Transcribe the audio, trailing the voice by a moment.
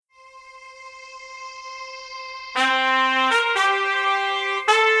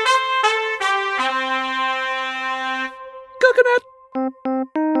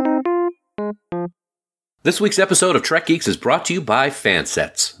This week's episode of Trek Geeks is brought to you by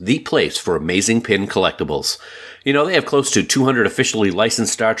Fansets, the place for amazing pin collectibles. You know, they have close to 200 officially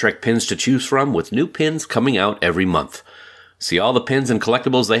licensed Star Trek pins to choose from, with new pins coming out every month. See all the pins and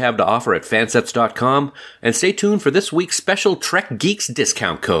collectibles they have to offer at fansets.com, and stay tuned for this week's special Trek Geeks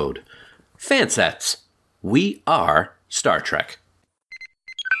discount code. Fansets. We are Star Trek.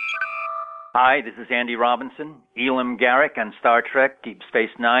 Hi, this is Andy Robinson, Elam Garrick on Star Trek Deep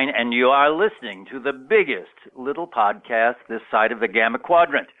Space Nine, and you are listening to the biggest little podcast this side of the Gamma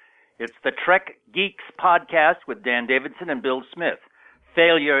Quadrant. It's the Trek Geeks podcast with Dan Davidson and Bill Smith.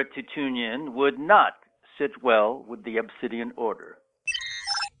 Failure to tune in would not sit well with the Obsidian Order.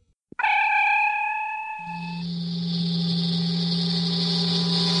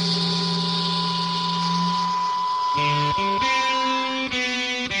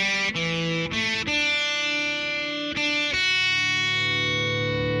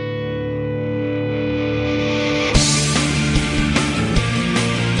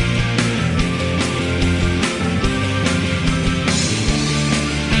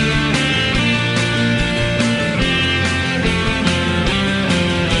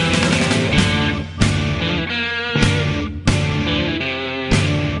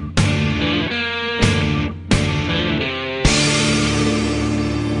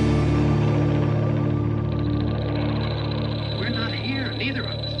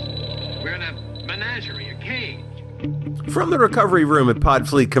 From the recovery room at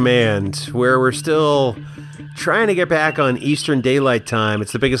Podfleet Command, where we're still trying to get back on Eastern Daylight Time.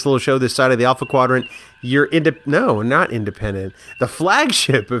 It's the biggest little show this side of the Alpha Quadrant. Not independent. The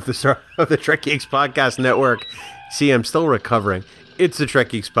flagship of the Trek Geeks Podcast Network. See, I'm still recovering. It's the Trek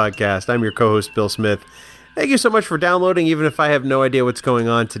Geeks Podcast. I'm your co-host, Bill Smith. Thank you so much for downloading, even if I have no idea what's going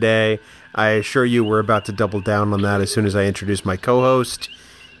on today. I assure you we're about to double down on that as soon as I introduce my co-host.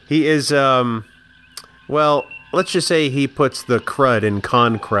 He is, let's just say he puts the crud in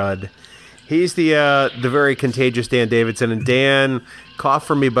con crud. He's the very contagious Dan Davidson. And Dan, cough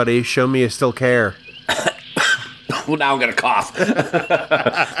for me, buddy. Show me you still care. Well, now I'm going to cough.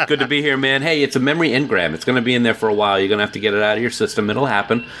 Good to be here, man. Hey, it's a memory engram. It's going to be in there for a while. You're going to have to get it out of your system. It'll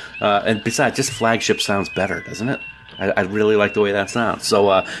happen. And besides, just flagship sounds better, doesn't it? I really like the way that sounds.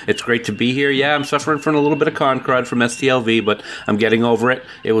 So it's great to be here. Yeah, I'm suffering from a little bit of con crud from STLV, but I'm getting over it.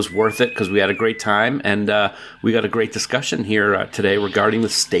 It was worth it because we had a great time, and we got a great discussion here today regarding the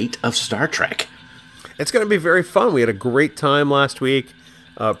state of Star Trek. It's going to be very fun. We had a great time last week.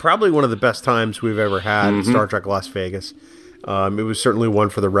 Probably one of the best times we've ever had at Star Trek Las Vegas. It was certainly one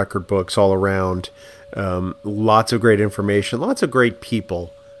for the record books all around. Lots of great information, lots of great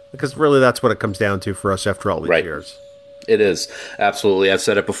people, because really that's what it comes down to for us after all these years. It is. Absolutely. I've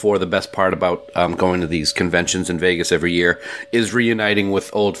said it before. The best part about going to these conventions in Vegas every year is reuniting with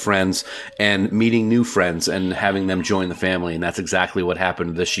old friends and meeting new friends and having them join the family. And that's exactly what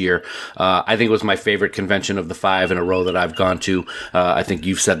happened this year. I think it was my favorite convention of the 5 in a row that I've gone to. I think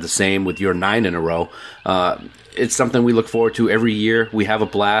you've said the same with your 9 in a row. It's something we look forward to every year. We have a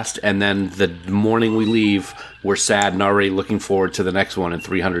blast. And then the morning we leave, we're sad and already looking forward to the next one in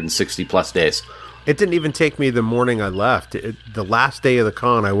 360 plus days. It didn't even take me the morning I left. The last day of the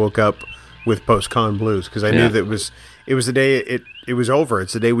con, I woke up with post-con blues because I knew that it was the day it was over.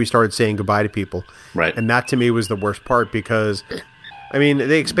 It's the day we started saying goodbye to people. Right. And that to me was the worst part because, I mean,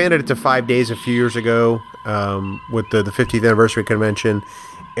 they expanded it to 5 days a few years ago with the 50th anniversary convention,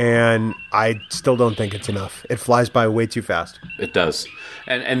 and I still don't think it's enough. It flies by way too fast. It does.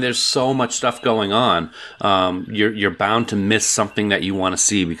 And there's so much stuff going on. You're bound to miss something that you want to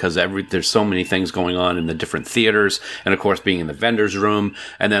see because there's so many things going on in the different theaters, and of course being in the vendor's room,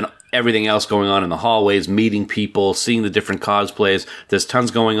 and then everything else going on in the hallways, meeting people, seeing the different cosplays. There's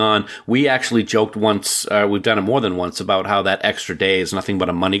tons going on. We actually joked once, we've done it more than once, about how that extra day is nothing but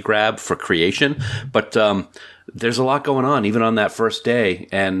a money grab for creation. But there's a lot going on even on that first day,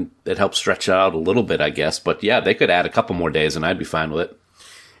 and it helps stretch it out a little bit, I guess. But yeah, they could add a couple more days and I'd be fine with it.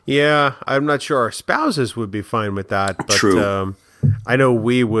 Yeah, I'm not sure our spouses would be fine with that, but True. I know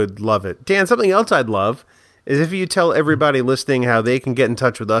we would love it. Dan, something else I'd love is if you tell everybody listening how they can get in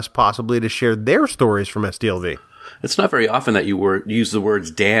touch with us, possibly to share their stories from STLV. It's not very often that you use the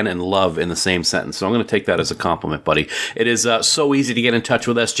words Dan and love in the same sentence, so I'm going to take that as a compliment, buddy. It is so easy to get in touch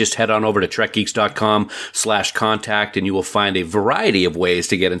with us. Just head on over to trekgeeks.com/contact, and you will find a variety of ways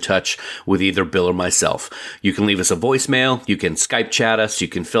to get in touch with either Bill or myself. You can leave us a voicemail, you can Skype chat us, you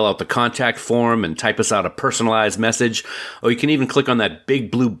can fill out the contact form and type us out a personalized message, or you can even click on that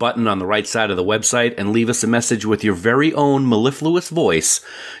big blue button on the right side of the website and leave us a message with your very own mellifluous voice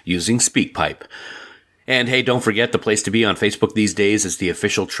using SpeakPipe. And hey, don't forget, the place to be on Facebook these days is the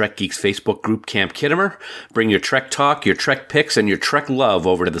official Trek Geeks Facebook group, Camp Kittimer. Bring your Trek talk, your Trek pics, and your Trek love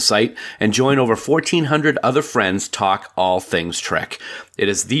over to the site and join over 1,400 other friends talk all things Trek. It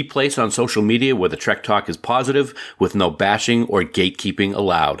is the place on social media where the Trek talk is positive, with no bashing or gatekeeping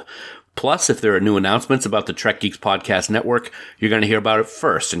allowed. Plus, if there are new announcements about the Trek Geeks Podcast Network, you're going to hear about it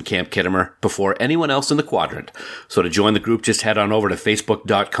first in Camp Kittimer before anyone else in the quadrant. So to join the group, just head on over to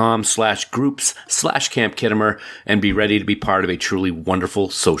facebook.com/groups/Camp Kittimer and be ready to be part of a truly wonderful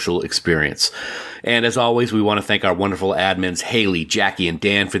social experience. And as always, we want to thank our wonderful admins, Haley, Jackie, and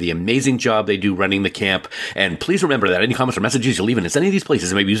Dan, for the amazing job they do running the camp. And please remember that any comments or messages you leave in any of these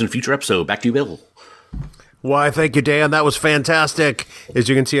places may be used in a future episode. Back to you, Bill. Why, thank you, Dan. That was fantastic. As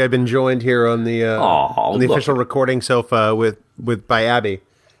you can see, I've been joined here on the official recording sofa by Abby.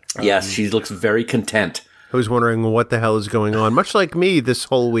 Yes, she looks very content. Who's wondering what the hell is going on, much like me this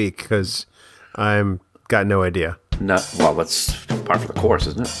whole week, because I'm got no idea. Well, that's par for the course,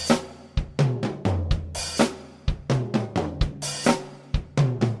 isn't it?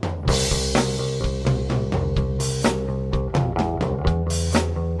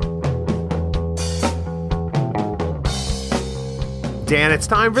 Dan, it's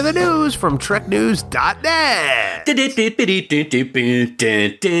time for the news from TrekNews.net.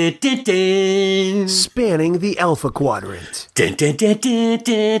 Spanning the Alpha Quadrant.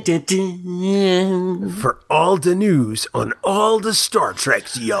 For all the news on all the Star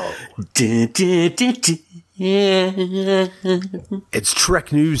Treks, yo. It's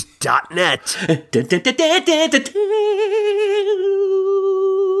TrekNews.net.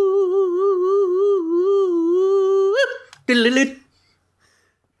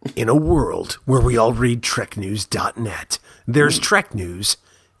 In a world where we all read TrekNews.net, there's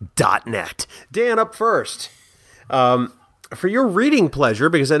TrekNews.net. Dan, up first. For your reading pleasure,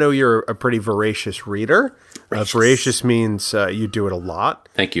 because I know you're a pretty voracious reader. Voracious means you do it a lot.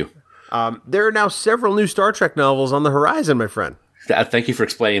 Thank you. There are now several new Star Trek novels on the horizon, my friend. Thank you for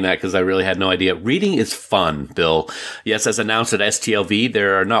explaining that, because I really had no idea. Reading is fun, Bill. Yes, as announced at STLV,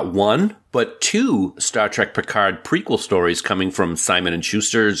 there are not one, but two Star Trek Picard prequel stories coming from Simon &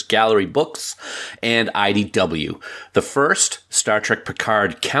 Schuster's Gallery Books and IDW. The first, Star Trek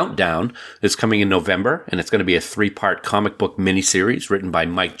Picard Countdown, is coming in November, and it's going to be a 3-part comic book miniseries written by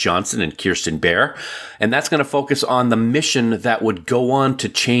Mike Johnson and Kirsten Bear. And that's going to focus on the mission that would go on to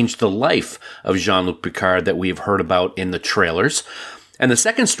change the life of Jean-Luc Picard that we have heard about in the trailers. And the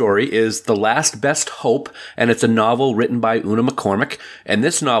second story is The Last Best Hope, and it's a novel written by Una McCormack. And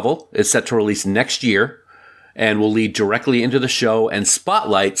this novel is set to release next year and will lead directly into the show and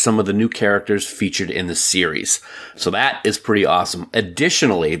spotlight some of the new characters featured in the series. So that is pretty awesome.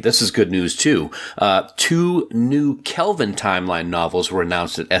 Additionally, this is good news too. 2 new Kelvin timeline novels were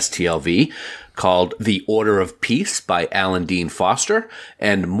announced at STLV, called The Order of Peace by Alan Dean Foster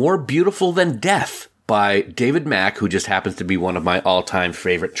and More Beautiful Than Death by David Mack, who just happens to be one of my all-time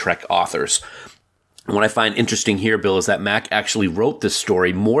favorite Trek authors. And what I find interesting here, Bill, is that Mack actually wrote this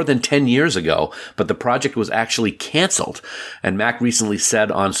story more than 10 years ago, but the project was actually canceled. And Mack recently said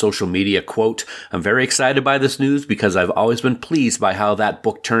on social media, quote, "I'm very excited by this news because I've always been pleased by how that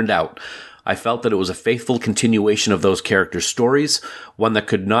book turned out. I felt that it was a faithful continuation of those characters' stories, one that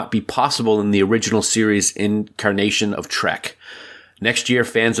could not be possible in the original series incarnation of Trek. Next year,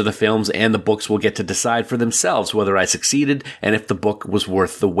 fans of the films and the books will get to decide for themselves whether I succeeded and if the book was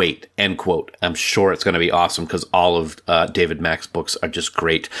worth the wait," end quote. I'm sure it's going to be awesome because all of David Mack's books are just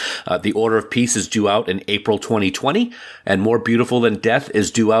great. The Order of Peace is due out in April 2020, and More Beautiful Than Death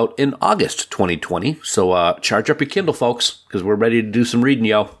is due out in August 2020. So charge up your Kindle, folks, because we're ready to do some reading,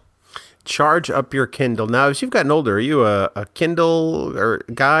 yo. Charge up your Kindle. Now, as you've gotten older, are you a Kindle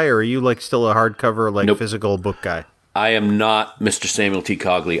guy, or are you like still a hardcover, like physical book guy? I am not Mr. Samuel T.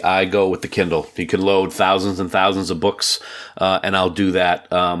 Cogley. I go with the Kindle. You can load thousands and thousands of books, and I'll do that.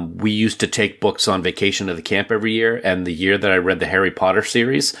 We used to take books on vacation to the camp every year, and the year that I read the Harry Potter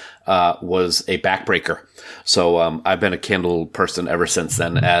series was a backbreaker. So I've been a Kindle person ever since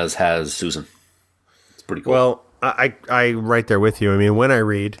then, as has Susan. It's pretty cool. Well, I right there with you. I mean, when I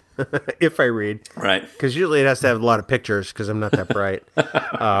read, if I read, right, because usually it has to have a lot of pictures because I'm not that bright.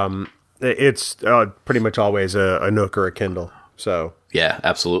 It's pretty much always a Nook or a Kindle. So yeah,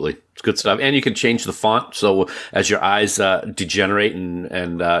 absolutely, it's good stuff. And you can change the font, so as your eyes degenerate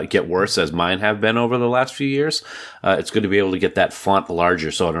and get worse, as mine have been over the last few years, it's good to be able to get that font larger,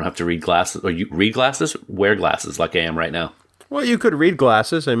 so I don't have to read glasses. Or you read glasses, wear glasses like I am right now. Well, you could read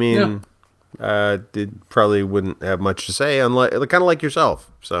glasses. I mean, it probably wouldn't have much to say, unlike kind of like yourself.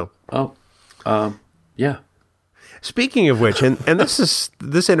 So yeah. Speaking of which, and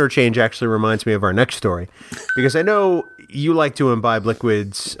this interchange actually reminds me of our next story, because I know you like to imbibe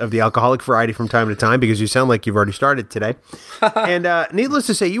liquids of the alcoholic variety from time to time, because you sound like you've already started today. And needless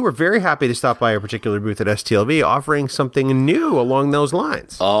to say, you were very happy to stop by a particular booth at STLV offering something new along those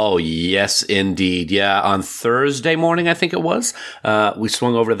lines. Oh, yes, indeed. Yeah, on Thursday morning, I think it was, we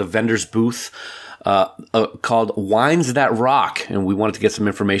swung over to the vendor's booth called Wines That Rock, and we wanted to get some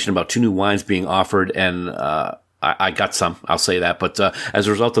information about 2 new wines being offered, and I got some, I'll say that. But as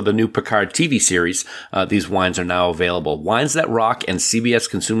a result of the new Picard TV series, these wines are now available. Wines That Rock and CBS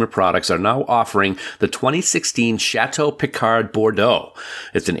Consumer Products are now offering the 2016 Chateau Picard Bordeaux.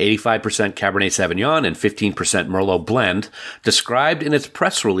 It's an 85% Cabernet Sauvignon and 15% Merlot blend, described in its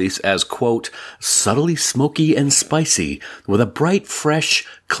press release as, quote, subtly smoky and spicy with a bright, fresh,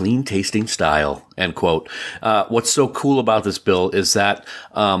 clean-tasting style, end quote. What's so cool about this, Bill, is that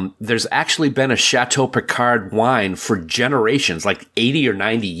there's actually been a Chateau Picard wine for generations, like 80 or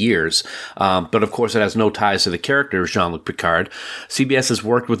 90 years. But of course, it has no ties to the character of Jean-Luc Picard. CBS has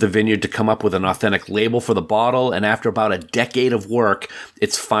worked with the vineyard to come up with an authentic label for the bottle, and after about a decade of work,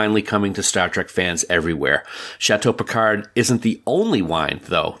 it's finally coming to Star Trek fans everywhere. Chateau Picard isn't the only wine,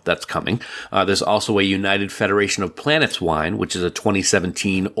 though, that's coming. There's also a United Federation of Planets wine, which is a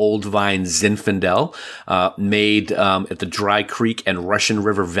 2017 Old Vine Zinfandel, made at the Dry Creek and Russian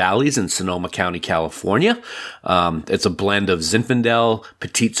River Valleys in Sonoma County, California. It's a blend of Zinfandel,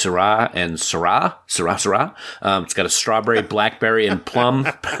 Petite Syrah, and Syrah. It's got a strawberry, blackberry, and plum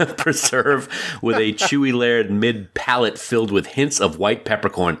preserve with a chewy layered mid-palate filled with hints of white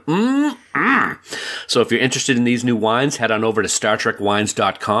peppercorn. So if you're interested in these new wines, head on over to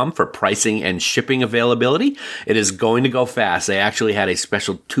StarTrekWines.com for pricing and shipping availability. It is going to go fast. They actually had a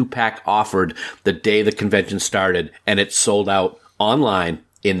special 2-pack offered the day the convention started, and it sold out online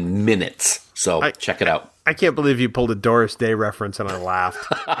in minutes. So check it out. I can't believe you pulled a Doris Day reference and I laughed.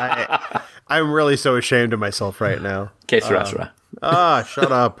 I'm really so ashamed of myself right now. Que sera.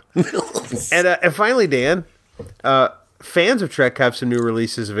 Shut up. And finally, Dan, fans of Trek have some new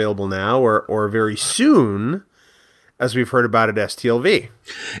releases available now or very soon, as we've heard about at STLV.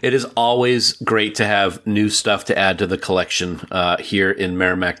 It is always great to have new stuff to add to the collection here in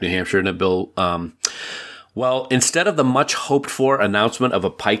Merrimack, New Hampshire. And Bill, well, instead of the much hoped-for announcement of a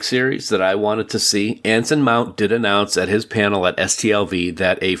Pike series that I wanted to see, Anson Mount did announce at his panel at STLV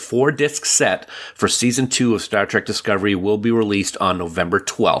that a 4-disc set for Season 2 of Star Trek Discovery will be released on November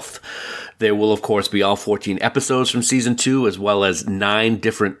 12th. There will, of course, be all 14 episodes from Season 2, as well as 9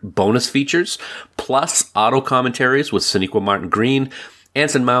 different bonus features, plus auto commentaries with Sonequa Martin Green,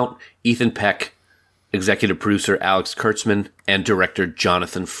 Anson Mount, Ethan Peck, executive producer Alex Kurtzman, and director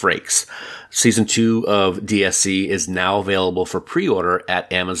Jonathan Frakes. Season 2 of DSC is now available for pre-order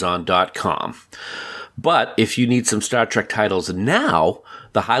at Amazon.com. But if you need some Star Trek titles now,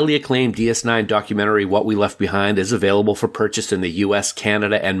 the highly acclaimed DS9 documentary What We Left Behind is available for purchase in the US,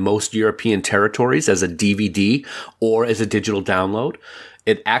 Canada, and most European territories as a DVD or as a digital download.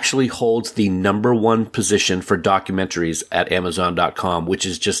 It actually holds the #1 position for documentaries at Amazon.com, which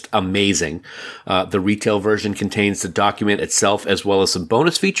is just amazing. The retail version contains the document itself as well as some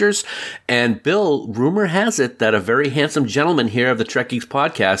bonus features. And Bill, rumor has it that a very handsome gentleman here of the Trek Geeks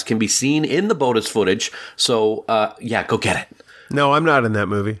podcast can be seen in the bonus footage. So, yeah, go get it. No, I'm not in that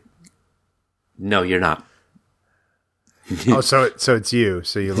movie. No, you're not. Oh, so it's you.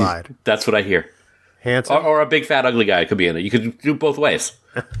 So you lied. That's what I hear. Handsome? Or a big fat ugly guy could be in it. You could do both ways.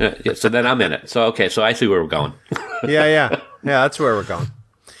 Yeah, so then I'm in it. So, okay, so I see where we're going. Yeah, that's where we're going.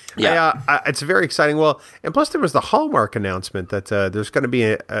 Yeah. It's very exciting. Well, and plus there was the Hallmark announcement that there's going to be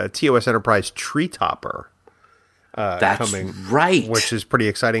a TOS Enterprise Tree Topper that's coming. Right. Which is pretty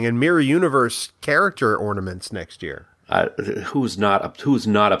exciting. And Mirror Universe character ornaments next year. Who's not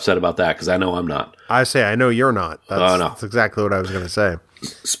upset about that? Because I know I'm not. I know you're not. No. That's exactly what I was going to say.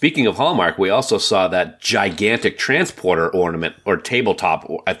 Speaking of Hallmark, we also saw that gigantic transporter ornament or tabletop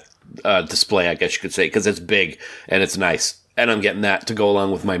display, I guess you could say, because it's big and it's nice. And I'm getting that to go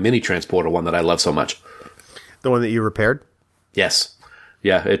along with my mini transporter one that I love so much. The one that you repaired? Yes.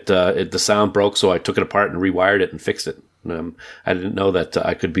 Yeah, the sound broke, so I took it apart and rewired it and fixed it. I didn't know that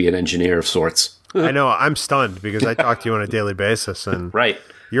I could be an engineer of sorts. I know. I'm stunned because I talk to you on a daily basis. And right.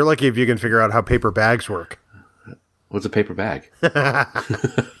 You're lucky if you can figure out how paper bags work. What's a paper bag?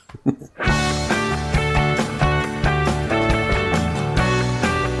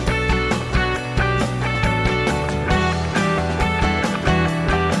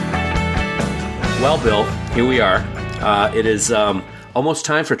 Well, Bill, here we are. It is almost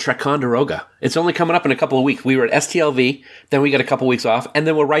time for Trek Ticonderoga. It's only coming up in a couple of weeks. We were at STLV, then we got a couple of weeks off, and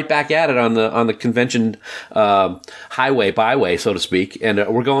then we're right back at it on the convention byway, so to speak. And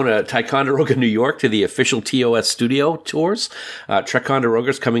we're going to Ticonderoga, New York, to the official TOS studio tours. Trek Ticonderoga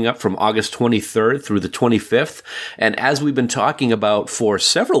is coming up from August 23rd through the 25th. And as we've been talking about for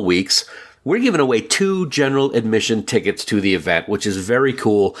several weeks, we're giving away 2 general admission tickets to the event, which is very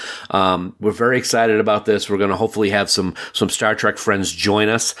cool. We're very excited about this. We're going to hopefully have some Star Trek friends join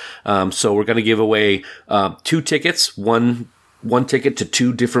us. So we're going to give away 2 tickets, one ticket to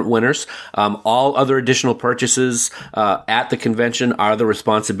 2 different winners. All other additional purchases at the convention are the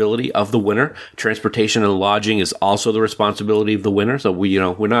responsibility of the winner. Transportation and lodging is also the responsibility of the winner. So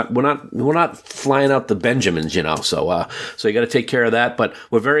we're not flying out the Benjamins, So you got to take care of that. But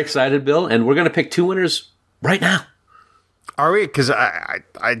we're very excited, Bill, and we're going to pick 2 winners right now. Are we? Because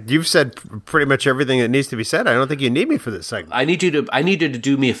you've said pretty much everything that needs to be said. I don't think you need me for this segment. I need you to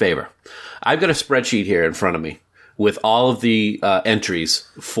do me a favor. I've got a spreadsheet here in front of me with all of the entries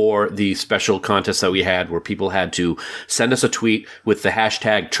for the special contest that we had, where people had to send us a tweet with the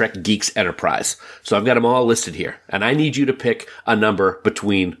hashtag Trek Geeks Enterprise. So I've got them all listed here, and I need you to pick a number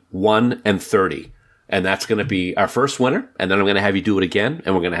between 1 and 30. And that's going to be our first winner, and then I'm going to have you do it again,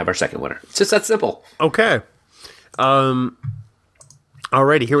 and we're going to have our second winner. It's just that simple. Okay. Alrighty,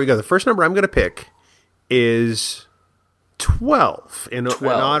 here we go. The first number I'm going to pick is 12 in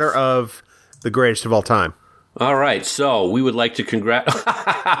honor of the greatest of all time. All right, so we would like to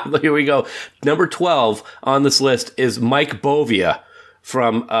here we go. Number 12 on this list is Mike Bovia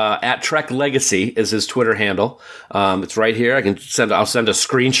from at Trek Legacy is his Twitter handle. It's right here. I'll send a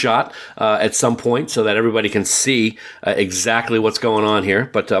screenshot at some point so that everybody can see exactly what's going on here.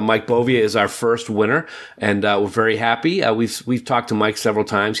 But Mike Bovia is our first winner, and we're very happy. We've talked to Mike several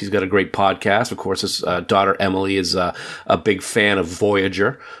times. He's got a great podcast. Of course, his daughter Emily is a big fan of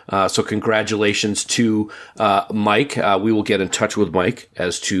Voyager. So congratulations to Mike. We will get in touch with Mike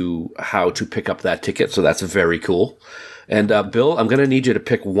as to how to pick up that ticket. So that's very cool. And, Bill, I'm going to need you to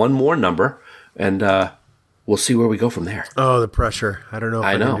pick one more number, and we'll see where we go from there. Oh, the pressure. I don't know if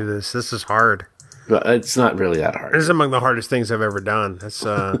I can do this. This is hard. But it's not really that hard. This is among the hardest things I've ever done. That's,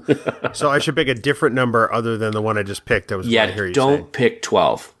 so I should pick a different number other than the one I just picked. Don't pick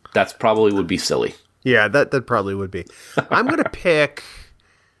 12. That's probably would be silly. Yeah, that probably would be. I'm going to pick...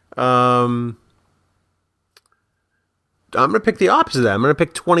 I'm going to pick the opposite of that. I'm going to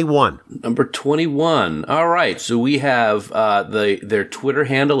pick 21. Number 21. All right. So we have their Twitter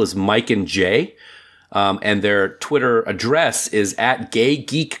handle is Mike and Jay, and their Twitter address is at Gay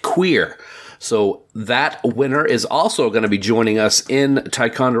Geek Queer. So that winner is also going to be joining us in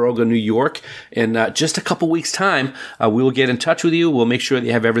Ticonderoga, New York in just a couple weeks' time. We will get in touch with you. We'll make sure that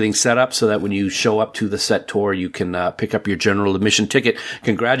you have everything set up so that when you show up to the set tour, you can pick up your general admission ticket.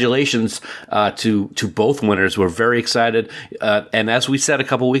 Congratulations to both winners. We're very excited. And as we said a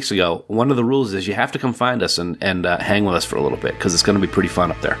couple weeks ago, one of the rules is you have to come find us and hang with us for a little bit because it's going to be pretty fun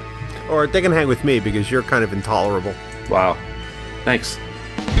up there. Or they can hang with me because you're kind of intolerable. Wow. Thanks.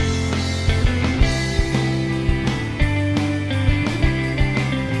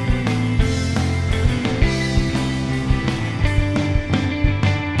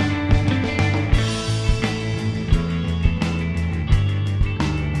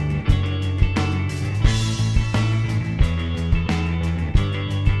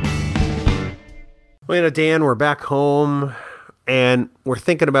 Well, Dan, we're back home, and we're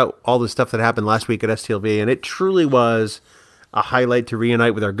thinking about all the stuff that happened last week at STLV, and it truly was a highlight to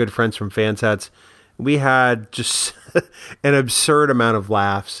reunite with our good friends from Fansets. We had just an absurd amount of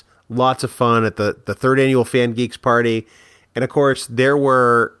laughs, lots of fun at the third annual Fan Geeks party, and of course, there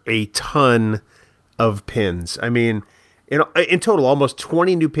were a ton of pins. I mean, in total, almost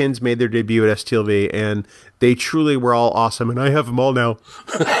 20 new pins made their debut at STLV, and they truly were all awesome, and I have them all now.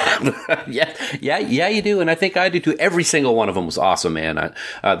 Yeah, you do, and I think I do too. Every single one of them was awesome, man.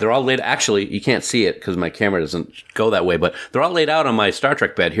 They're all laid. Actually, you can't see it because my camera doesn't go that way, but they're all laid out on my Star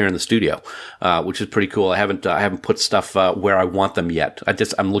Trek bed here in the studio, which is pretty cool. I haven't put stuff where I want them yet.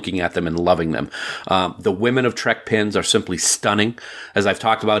 I'm looking at them and loving them. The Women of Trek pins are simply stunning. As I've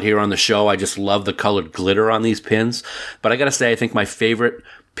talked about here on the show, I just love the colored glitter on these pins. But I got to say, I think my favorite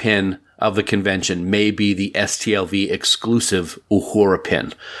pin of the convention may be the STLV exclusive Uhura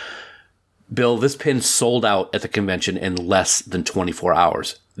pin. Bill, this pin sold out at the convention in less than 24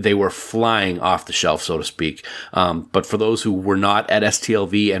 hours. they were flying off the shelf, so to speak. But for those who were not at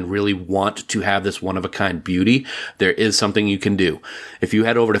STLV and really want to have this one-of-a-kind beauty, there is something you can do. If you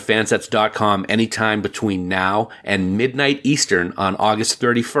head over to fansets.com anytime between now and midnight Eastern on August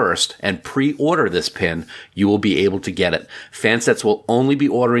 31st and pre-order this pin, you will be able to get it. Fansets will only be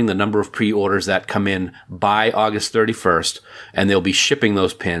ordering the number of pre-orders that come in by August 31st, and they'll be shipping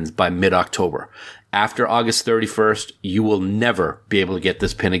those pins by mid-October. After August 31st, you will never be able to get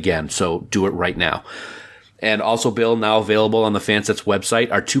this pin again, so do it right now. And also, Bill, now available on the Fansets website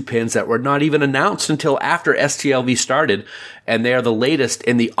are 2 pins that were not even announced until after STLV started, and they are the latest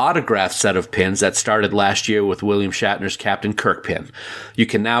in the autograph set of pins that started last year with William Shatner's Captain Kirk pin. You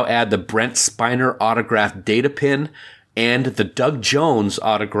can now add the Brent Spiner autographed Data pin and the Doug Jones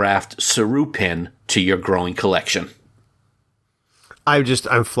autographed Saru pin to your growing collection.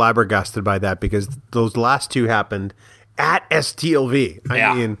 I'm flabbergasted by that because those last 2 happened at STLV.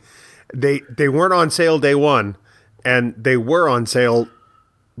 I mean, they weren't on sale day one, and they were on sale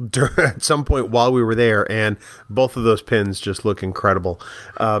at some point while we were there, and both of those pins just look incredible.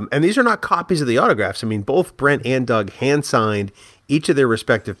 And these are not copies of the autographs. I mean, both Brent and Doug hand-signed each of their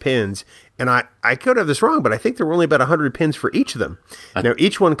respective pins, and I could have this wrong, but I think there were only about 100 pins for each of them. Now,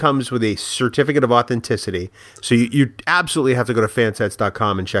 each one comes with a certificate of authenticity, so you absolutely have to go to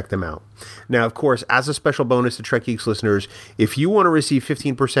fansets.com and check them out. Now, of course, as a special bonus to Trek Geeks listeners, if you want to receive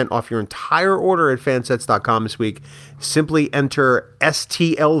 15% off your entire order at fansets.com this week, simply enter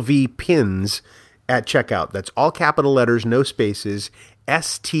STLV pins at checkout. That's all capital letters, no spaces,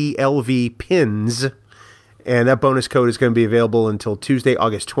 STLV pins. And that bonus code is going to be available until Tuesday,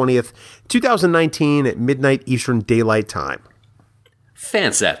 August 20th, 2019 at midnight Eastern Daylight Time.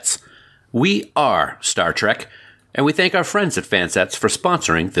 Fansets. We are Star Trek, and we thank our friends at Fansets for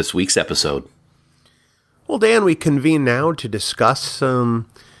sponsoring this week's episode. Well, Dan, we convene now to discuss something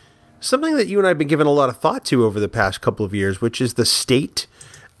that you and I have been giving a lot of thought to over the past couple of years, which is the state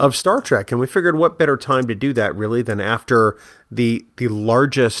of Star Trek. And we figured what better time to do that, really, than after the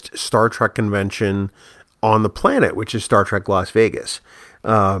largest Star Trek convention on the planet, which is Star Trek Las Vegas.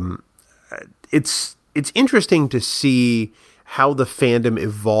 It's interesting to see how the fandom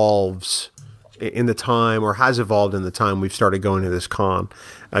evolves in the time, or has evolved in the time we've started going to this con.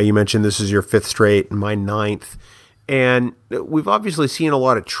 You mentioned this is your 5th straight, and my 9th, and we've obviously seen a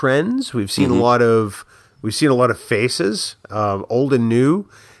lot of trends. We've seen a lot of faces, old and new,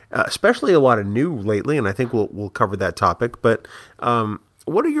 especially a lot of new lately, and I think we'll cover that topic. But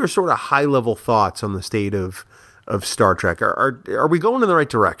what are your sort of high-level thoughts on the state of Star Trek? Are we going in the right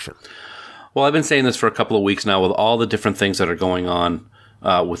direction? Well, I've been saying this for a couple of weeks now with all the different things that are going on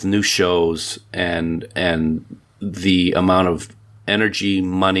with new shows and the amount of energy,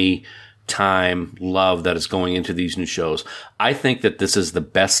 money, time, love that is going into these new shows. I think that this is the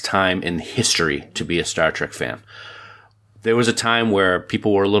best time in history to be a Star Trek fan. There was a time where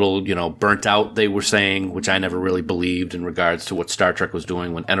people were a little, burnt out, they were saying, which I never really believed in regards to what Star Trek was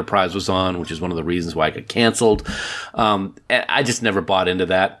doing when Enterprise was on, which is one of the reasons why it got canceled. I just never bought into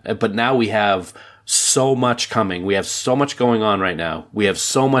that. But now we have so much coming. We have so much going on right now. We have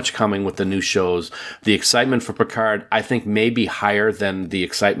so much coming with the new shows. The excitement for Picard, I think, may be higher than the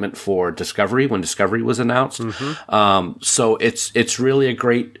excitement for Discovery when Discovery was announced. So it's really a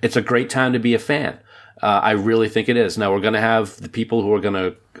great time to be a fan. I really think it is. Now, we're going to have the people who are going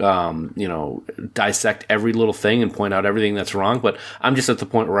to, dissect every little thing and point out everything that's wrong. But I'm just at the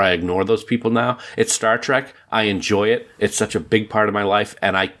point where I ignore those people now. It's Star Trek. I enjoy it. It's such a big part of my life.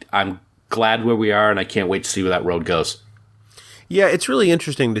 And I'm glad where we are, and I can't wait to see where that road goes. Yeah, it's really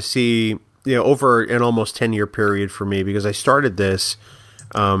interesting to see, over an almost 10-year period for me, because I started this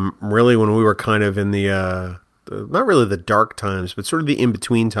really when we were kind of in the not really the dark times, but sort of the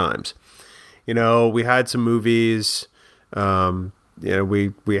in-between times. We had some movies, we had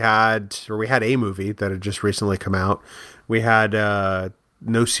a movie that had just recently come out. We had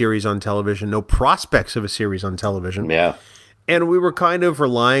no series on television, no prospects of a series on television. Yeah. And we were kind of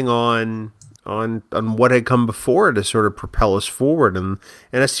relying on what had come before to sort of propel us forward. And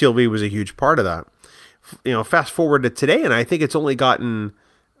STLV was a huge part of that. Fast forward to today, and I think it's only gotten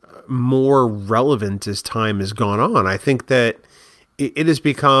more relevant as time has gone on. I think that it has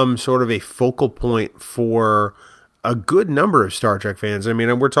become sort of a focal point for a good number of Star Trek fans. I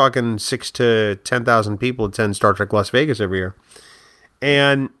mean, we're talking 6,000 to 10,000 people attend Star Trek Las Vegas every year.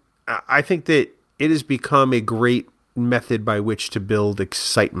 And I think that it has become a great method by which to build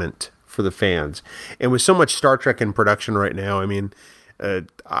excitement for the fans. And with so much Star Trek in production right now, I mean,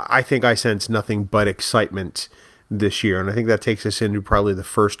 I think I sense nothing but excitement this year. And I think that takes us into probably the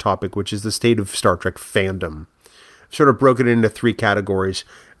first topic, which is the state of Star Trek fandom. sort of broken it into three categories,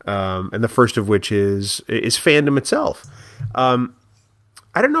 and the first of which is fandom itself.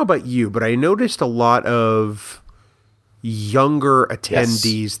 I don't know about you, but I noticed a lot of younger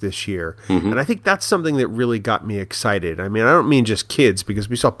attendees this year. And I think that's something that really got me excited. I mean, I don't mean just kids, because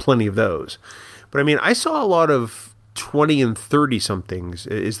we saw plenty of those. But I mean, I saw a lot of 20 and 30 somethings.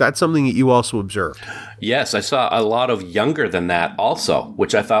 Is that something that you also observed? Yes, I saw a lot of younger than that also,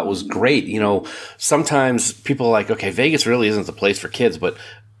 which I thought was great. You know, sometimes people are like, okay, Vegas really isn't the place for kids, but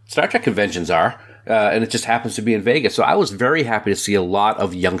Star Trek conventions are. And it just happens to be in Vegas. So I was very happy to see a lot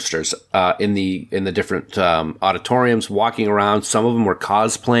of youngsters in the different auditoriums walking around. Some of them were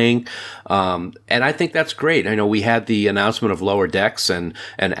cosplaying, and I think that's great. I know we had the announcement of Lower Decks, and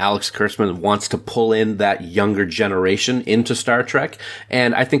Alex Kurtzman wants to pull in that younger generation into Star Trek.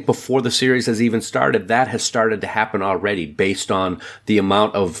 And I think before the series has even started, that has started to happen already based on the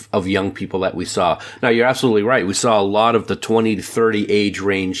amount of young people that we saw. Now, you're absolutely right. We saw a lot of the 20 to 30 age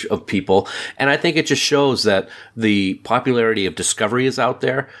range of people, and I think it just shows that the popularity of Discovery is out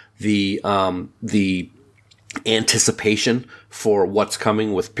there. The anticipation for what's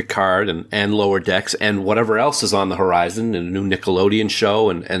coming with Picard and Lower Decks and whatever else is on the horizon, and a new Nickelodeon show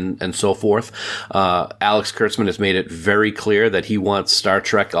and so forth. Alex Kurtzman has made it very clear that he wants Star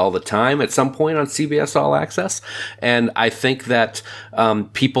Trek all the time at some point on CBS All Access. And I think that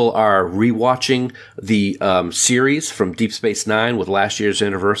people are rewatching the series from Deep Space Nine with last year's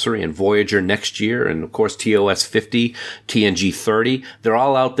anniversary, and Voyager next year, and of course TOS 50, TNG 30. They're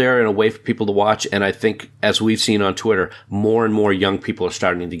all out there in a way for people to watch. And I think, as we've seen on Twitter, more and more young people are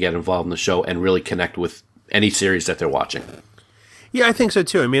starting to get involved in the show and really connect with any series that they're watching. Yeah, I think so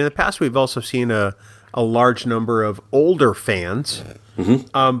too. I mean, in the past, we've also seen a large number of older fans,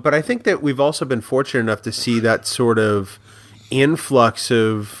 but I think that we've also been fortunate enough to see that sort of influx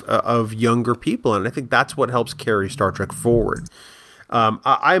of younger people, and I think that's what helps carry Star Trek forward.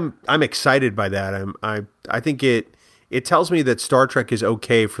 I'm excited by that. I think it tells me that Star Trek is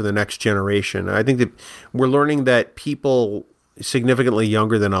okay for the next generation. I think that we're learning that people significantly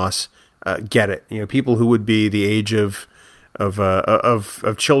younger than us get it. You know, people who would be the age of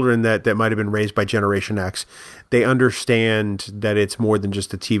children that might have been raised by Generation X. They understand that it's more than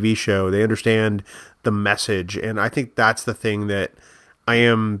just a TV show. They understand the message, and I think that's the thing that I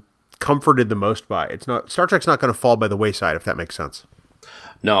am comforted the most by. Star Trek's not going to fall by the wayside, if that makes sense.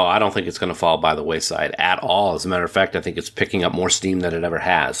 No, I don't think it's going to fall by the wayside at all. As a matter of fact, I think it's picking up more steam than it ever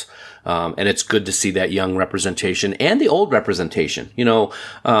has. And it's good to see that young representation and the old representation. You know,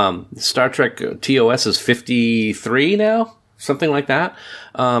 Star Trek TOS is 53 now, something like that.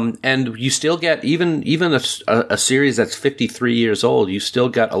 And you still get, even a series that's 53 years old, you still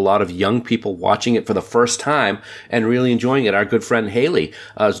got a lot of young people watching it for the first time and really enjoying it. Our good friend Haley,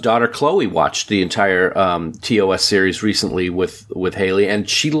 his daughter Chloe, watched the entire TOS series recently with Haley, and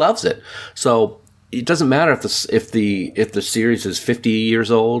she loves it. So it doesn't matter if the series is 50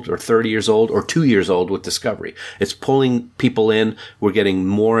 years old or 30 years old or 2 years old with Discovery. It's pulling people in. We're getting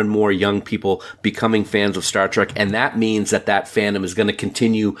more and more young people becoming fans of Star Trek, and that means that fandom is going to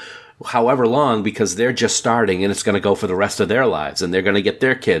continue however long, because they're just starting, and it's going to go for the rest of their lives, and they're going to get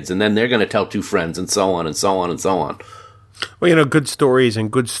their kids, and then they're going to tell two friends, and so on and so on and so on. Well, you know, good stories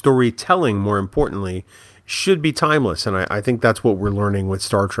and good storytelling, more importantly, should be timeless, and I think that's what we're learning with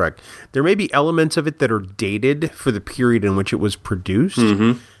Star Trek. There may be elements of it that are dated for the period in which it was produced,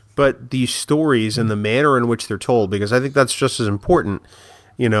 but these stories and the manner in which they're told, because I think that's just as important,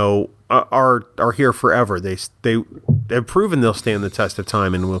 you know, are here forever. They've proven they'll stand the test of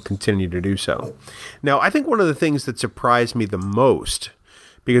time and will continue to do so. Now, I think one of the things that surprised me the most,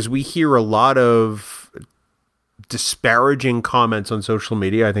 because we hear a lot of disparaging comments on social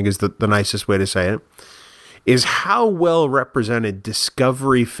media, I think is the nicest way to say it, is how well represented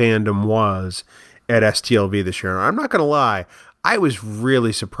Discovery fandom was at STLV this year. And I'm not going to lie, I was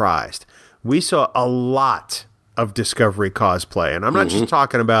really surprised. We saw a lot of Discovery cosplay, and I'm not just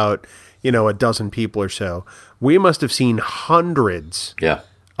talking about, you know, a dozen people or so. We must have seen hundreds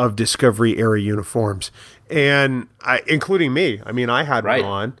of Discovery era uniforms, and including me. I mean, I had one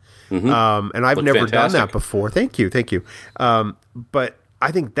on, and I've never done that before. Thank you. But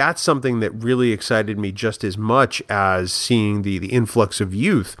I think that's something that really excited me just as much as seeing the influx of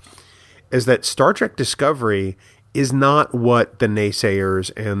youth, is that Star Trek Discovery is not what the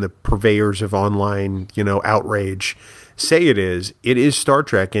naysayers and the purveyors of online, you know, outrage say it is. It is Star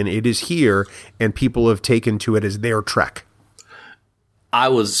Trek, and it is here, and people have taken to it as their Trek. I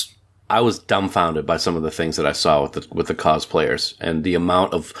was I was dumbfounded by some of the things that I saw with the cosplayers and the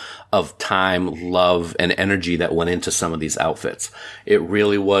amount of time, love, and energy that went into some of these outfits. It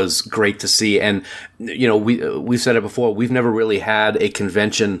really was great to see. And, you know, we've said it before, we've never really had a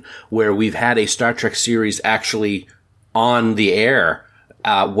convention where we've had a Star Trek series actually on the air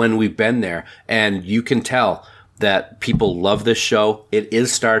when we've been there. And you can tell that people love this show. It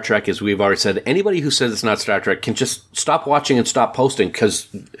is Star Trek, as we've already said. Anybody who says it's not Star Trek can just stop watching and stop posting, because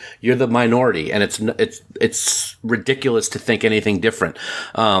you're the minority, and it's ridiculous to think anything different.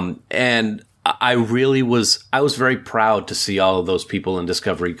 And I was very proud to see all of those people in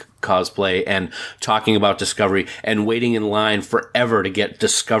Discovery cosplay and talking about Discovery and waiting in line forever to get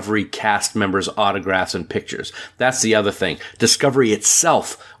Discovery cast members' autographs and pictures. That's the other thing. Discovery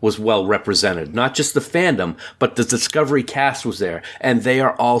itself was well represented. Not just the fandom, but the Discovery cast was there. And they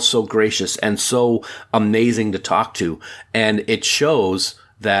are all so gracious and so amazing to talk to. And it shows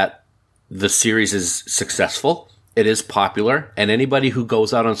that the series is successful. It is popular, and anybody who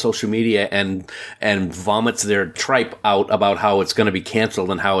goes out on social media and vomits their tripe out about how it's going to be canceled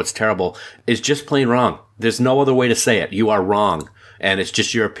and how it's terrible is just plain wrong. There's no other way to say it. You are wrong, and it's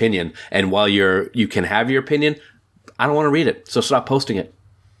just your opinion. And while you can have your opinion, I don't want to read it, so stop posting it.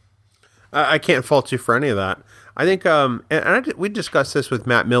 I can't fault you for any of that. I think, we discussed this with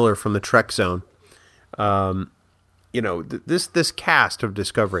Matt Miller from the Trek Zone. You know, this cast of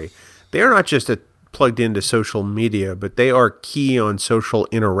Discovery, they are not just plugged into social media, but they are key on social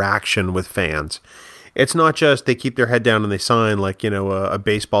interaction with fans. It's not just they keep their head down and they sign like, you know, a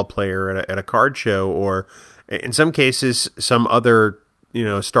baseball player at a card show, or in some cases, some other, you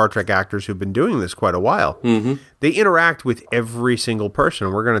know, Star Trek actors who've been doing this quite a while. Mm-hmm. They interact with every single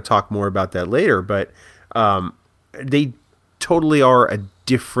person. We're going to talk more about that later, but they totally are a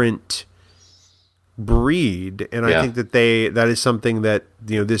different breed. And I think that that is something that,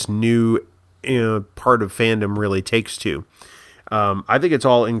 you know, this new part of fandom really takes to. I think it's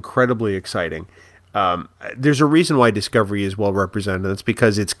all incredibly exciting. There's a reason why Discovery is well represented. That's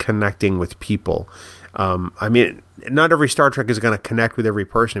because it's connecting with people. I mean, not every Star Trek is going to connect with every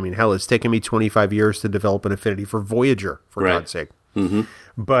person. I mean, hell, it's taken me 25 years to develop an affinity for Voyager, for God's sake. Mm-hmm.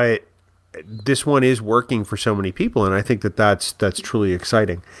 But this one is working for so many people, and I think that's truly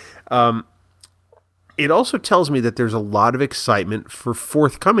exciting. It also tells me that there's a lot of excitement for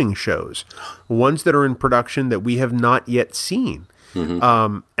forthcoming shows, ones that are in production that we have not yet seen. Mm-hmm.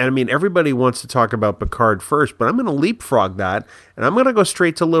 And I mean, everybody wants to talk about Picard first, but I'm going to leapfrog that, and I'm going to go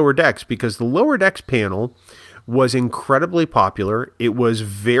straight to Lower Decks, because the Lower Decks panel was incredibly popular. It was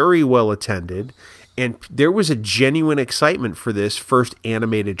very well attended, and there was a genuine excitement for this first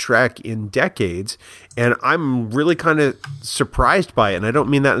animated Trek in decades, and I'm really kind of surprised by it, and I don't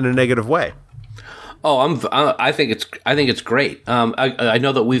mean that in a negative way. Oh, I think it's great. I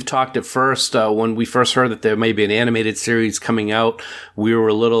know that we've talked at first when we first heard that there may be an animated series coming out. We were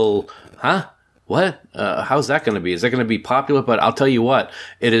a little, what? How's that going to be? Is that going to be popular? But I'll tell you what,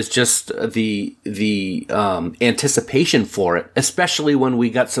 it is just the anticipation for it, especially when we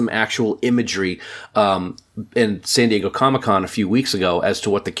got some actual imagery in San Diego Comic-Con a few weeks ago as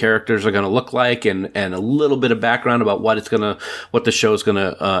to what the characters are going to look like, and a little bit of background about what the show is going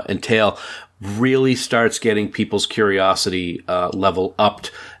to entail. Really starts getting people's curiosity level upped,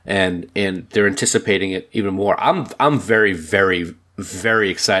 and they're anticipating it even more. I'm very, very,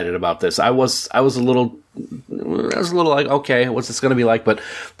 very excited about this. I was a little like, okay, what's this going to be like? But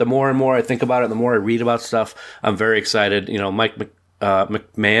the more and more I think about it, the more I read about stuff, I'm very excited. You know, Mike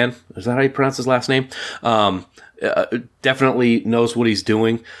McMahon, is that how you pronounce his last name? Definitely knows what he's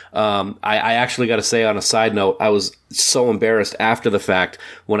doing. I actually got to say, on a side note, I was so embarrassed after the fact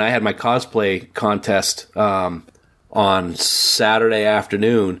when I had my cosplay contest on Saturday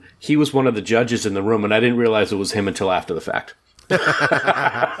afternoon. He was one of the judges in the room, and I didn't realize it was him until after the fact.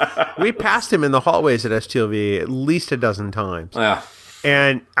 We passed him in the hallways at STLV at least a dozen times. Yeah.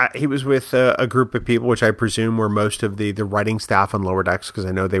 And he was with a group of people, which I presume were most of the writing staff on Lower Decks, because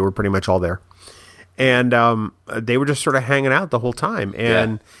I know they were pretty much all there. And they were just sort of hanging out the whole time.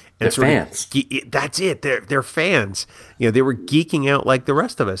 And they're fans. That's it. They're fans. You know, they were geeking out like the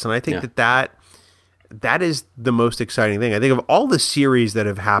rest of us. And I think that is the most exciting thing. I think of all the series that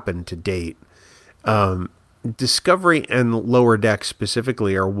have happened to date, Discovery and Lower Decks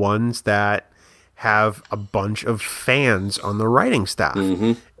specifically are ones that have a bunch of fans on the writing staff.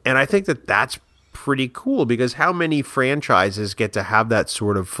 Mm-hmm. And I think that's pretty cool, because how many franchises get to have that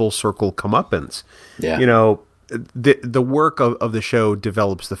sort of full circle comeuppance? Yeah. You know, the work of the show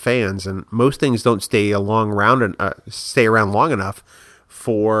develops the fans, and most things don't stay around long enough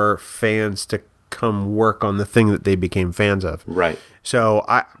for fans to come work on the thing that they became fans of. Right. So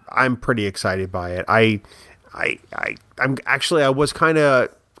I'm pretty excited by it. I was kind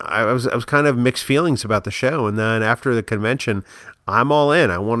of mixed feelings about the show, and then after the convention, I'm all in.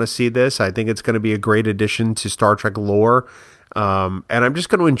 I want to see this. I think it's going to be a great addition to Star Trek lore, and I'm just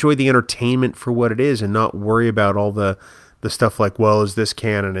going to enjoy the entertainment for what it is, and not worry about all the stuff like, well, is this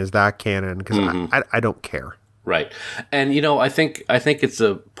canon? Is that canon? Because I don't care. Right. And, I think it's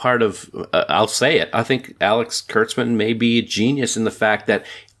a part of, I'll say it, I think Alex Kurtzman may be a genius in the fact that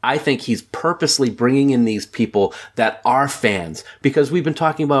I think he's purposely bringing in these people that are fans, because we've been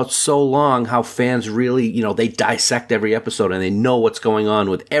talking about so long how fans really, they dissect every episode and they know what's going on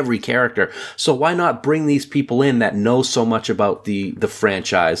with every character. So why not bring these people in that know so much about the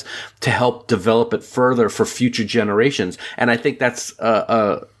franchise to help develop it further for future generations? And I think that's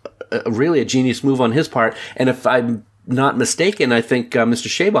really a genius move on his part. And if I'm not mistaken, I think Mr.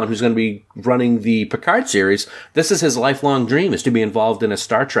 Chabon, who's going to be running the Picard series, this is his lifelong dream, is to be involved in a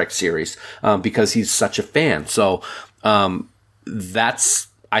Star Trek series because he's such a fan. So I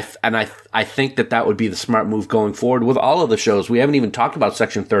think that would be the smart move going forward with all of the shows. We haven't even talked about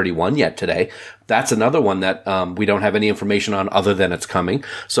Section 31 yet today. That's another one that we don't have any information on other than it's coming.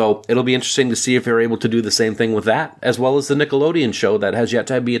 So it'll be interesting to see if they're able to do the same thing with that, as well as the Nickelodeon show that has yet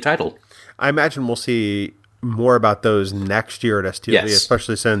to be a title. I imagine we'll see more about those next year at STLV, yes,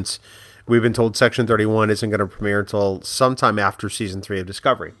 especially since we've been told Section 31 isn't going to premiere until sometime after season 3 of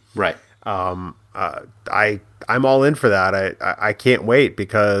Discovery. Right. I'm all in for that. I can't wait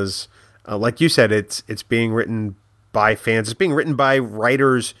because, like you said, it's being written by fans. It's being written by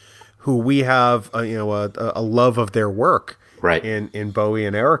writers who we have a love of their work. Right. In Bowie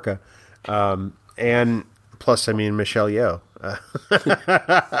and Erica, and plus, Michelle Yeoh.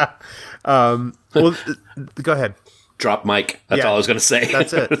 Well, go ahead. Drop mic. That's all I was going to say.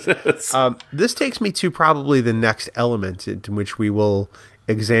 That's it. This takes me to probably the next element in which we will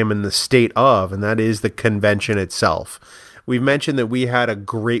examine the state of, and that is the convention itself. We've mentioned that we had a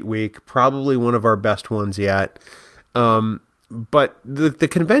great week, probably one of our best ones yet. But the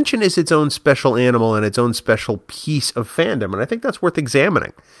convention is its own special animal and its own special piece of fandom, and I think that's worth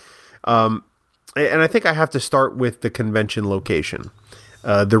examining. And I think I have to start with the convention location,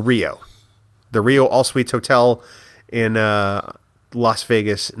 the Rio All Suites Hotel in Las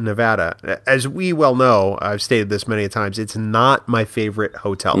Vegas, Nevada. As we well know, I've stated this many times, it's not my favorite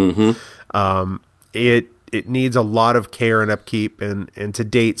hotel. Mm-hmm. It needs a lot of care and upkeep, and to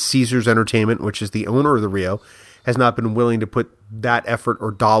date, Caesars Entertainment, which is the owner of the Rio, has not been willing to put that effort or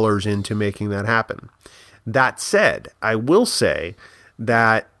dollars into making that happen. That said, I will say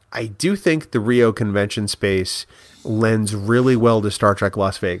that I do think the Rio convention space lends really well to Star Trek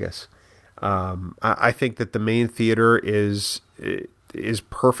Las Vegas. I think that the main theater is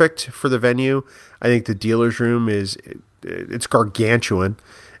perfect for the venue. I think the dealer's room it's gargantuan.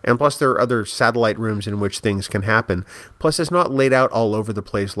 And plus there are other satellite rooms in which things can happen. Plus it's not laid out all over the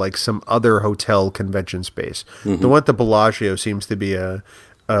place like some other hotel convention space. Mm-hmm. The one at the Bellagio seems to be a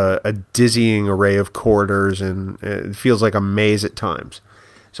dizzying array of corridors, and it feels like a maze at times.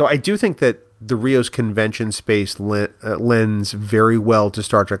 So I do think that the Rio's convention space lends very well to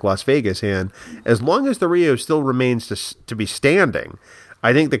Star Trek Las Vegas, and as long as the Rio still remains to be standing,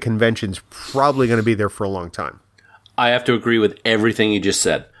 I think the convention's probably going to be there for a long time. I have to agree with everything you just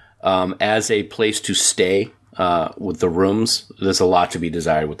said. As a place to stay with the rooms, there's a lot to be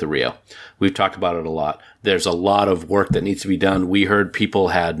desired with the Rio. We've talked about it a lot. There's a lot of work that needs to be done. We heard people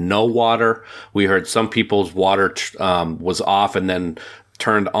had no water. We heard some people's water was off and then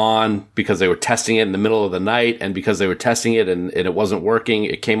turned on because they were testing it in the middle of the night, and because they were testing it and it wasn't working,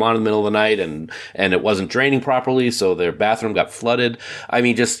 it came on in the middle of the night and it wasn't draining properly, so their bathroom got flooded. I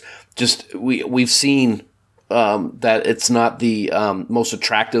mean, we've seen that it's not the most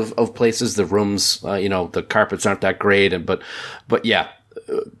attractive of places. The rooms, the carpets aren't that great, but yeah,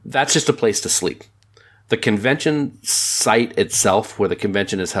 that's just a place to sleep. The convention site itself, where the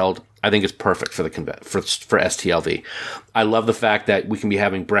convention is held, I think is perfect for for STLV. I love the fact that we can be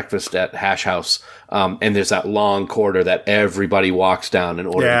having breakfast at Hash House, and there's that long corridor that everybody walks down in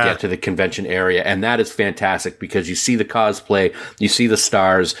order to get to the convention area, and that is fantastic because you see the cosplay, you see the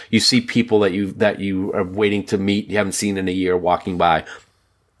stars, you see people that you are waiting to meet, you haven't seen in a year walking by.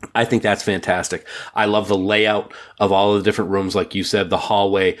 I think that's fantastic. I love the layout of all of the different rooms, like you said, the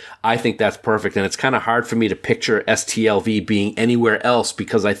hallway. I think that's perfect. And it's kind of hard for me to picture STLV being anywhere else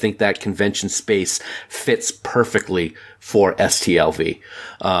because I think that convention space fits perfectly for STLV.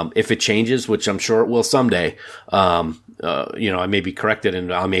 If it changes, which I'm sure it will someday, I may be corrected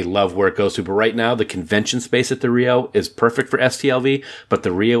and I may love where it goes to, but right now the convention space at the Rio is perfect for STLV, but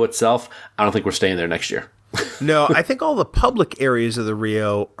the Rio itself, I don't think we're staying there next year. No, I think all the public areas of the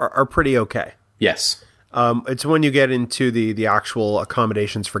Rio are pretty okay. Yes. It's when you get into the actual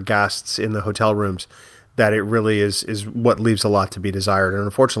accommodations for guests in the hotel rooms that it really is what leaves a lot to be desired. And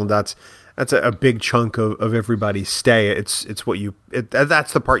unfortunately, that's a big chunk of everybody's stay. It's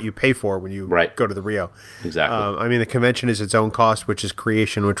that's the part you pay for when you go to the Rio. Exactly. I mean, the convention is its own cost, which is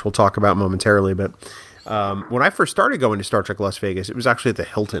creation, which we'll talk about momentarily. But when I first started going to Star Trek Las Vegas, it was actually at the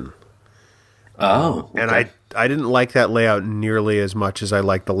Hilton. Okay. And I didn't like that layout nearly as much as I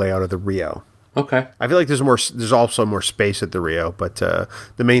liked the layout of the Rio. Okay. I feel like there's also more space at the Rio, but the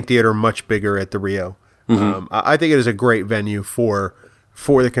main theater much bigger at the Rio. Mm-hmm. I think it is a great venue for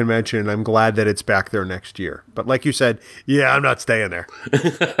the convention, and I'm glad that it's back there next year. But like you said, yeah, I'm not staying there.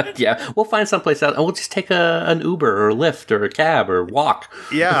 Yeah, we'll find someplace else, and we'll just take an Uber or a Lyft or a cab or walk.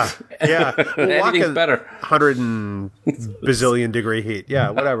 Yeah. We'll Anything's better. 100 and bazillion degree heat. Yeah,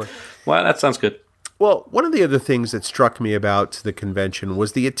 whatever. Well, that sounds good. Well, one of the other things that struck me about the convention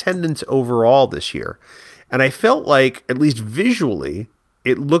was the attendance overall this year. And I felt like, at least visually,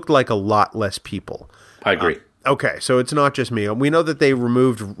 it looked like a lot less people. I agree. Okay, so it's not just me. We know that they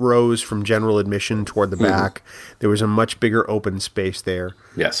removed rows from general admission toward the back. There was a much bigger open space there.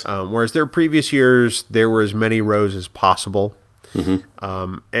 Yes. Whereas their previous years, there were as many rows as possible.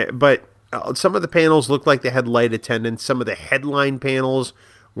 Mm-hmm. But some of the panels looked like they had light attendance. Some of the headline panels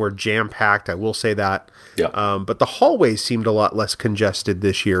were jam-packed, I will say that. Yeah. But the hallways seemed a lot less congested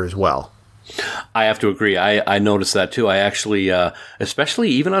this year as well. I have to agree. I noticed that too. I actually, especially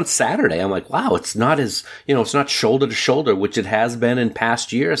even on Saturday, I'm like, wow, it's not as, it's not shoulder to shoulder, which it has been in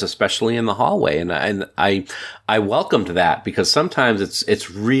past years, especially in the hallway. And I welcomed that because sometimes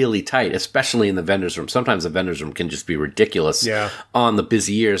it's really tight, especially in the vendor's room. Sometimes the vendor's room can just be ridiculous on the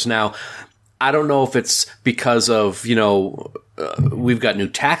busy years. Now, I don't know if it's because of, we've got new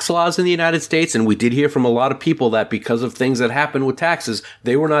tax laws in the United States, and we did hear from a lot of people that because of things that happened with taxes,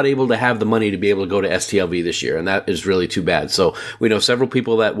 they were not able to have the money to be able to go to STLV this year, and that is really too bad. So we know several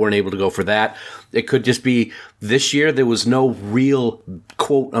people that weren't able to go for that. It could just be this year there was no real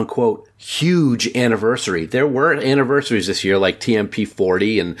quote-unquote huge anniversary. There were anniversaries this year like TMP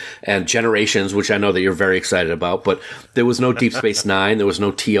 40 and Generations, which I know that you're very excited about, but there was no Deep Space Nine. There was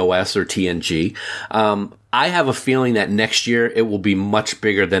no TOS or TNG. I have a feeling that next year it will be much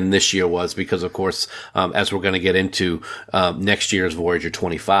bigger than this year was because, of course, as we're going to get into next year's Voyager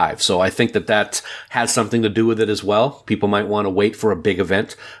 25. So I think that has something to do with it as well. People might want to wait for a big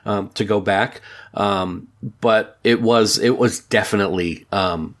event to go back. But it was definitely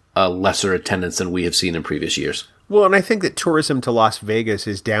a lesser attendance than we have seen in previous years. Well, and I think that tourism to Las Vegas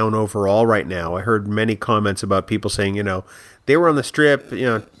is down overall right now. I heard many comments about people saying, they were on the Strip,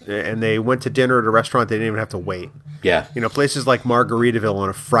 and they went to dinner at a restaurant. They didn't even have to wait. Yeah. Places like Margaritaville on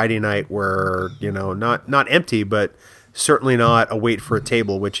a Friday night were, not empty, but certainly not a wait for a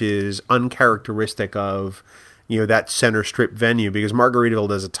table, which is uncharacteristic of, that center Strip venue because Margaritaville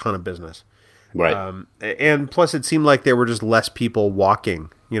does a ton of business. Right. And plus it seemed like there were just less people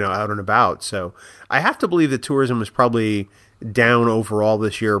walking, out and about. So I have to believe that tourism was probably down overall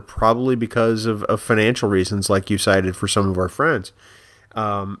this year, probably because of financial reasons, like you cited for some of our friends.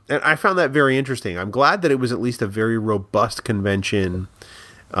 And I found that very interesting. I'm glad that it was at least a very robust convention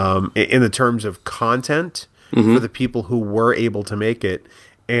in the terms of content for the people who were able to make it.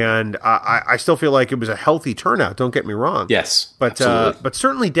 And I still feel like it was a healthy turnout. Don't get me wrong. Yes, but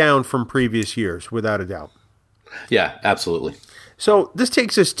certainly down from previous years, without a doubt. Yeah, absolutely. So this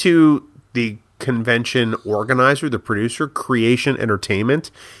takes us to the convention organizer, the producer, Creation Entertainment.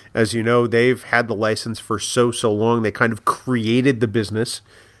 As you know, they've had the license for so long. They kind of created the business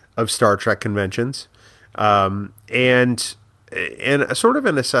of Star Trek conventions, and a sort of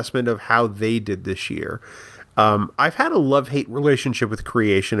an assessment of how they did this year. I've had a love-hate relationship with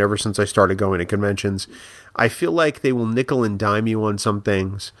Creation ever since I started going to conventions. I feel like they will nickel and dime you on some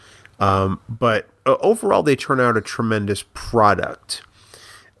things, but overall they turn out a tremendous product.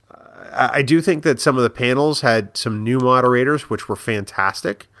 I do think that some of the panels had some new moderators, which were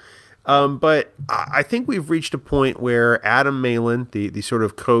fantastic. But I think we've reached a point where Adam Malin, the sort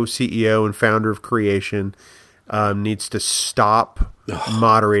of co-CEO and founder of Creation, needs to stop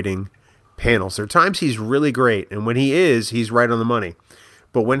moderating panels. There are times he's really great, and when he is, he's right on the money.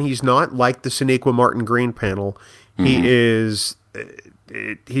 But when he's not, like the Sonequa Martin Green panel, he's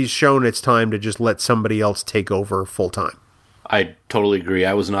shown it's time to just let somebody else take over full time. I totally agree.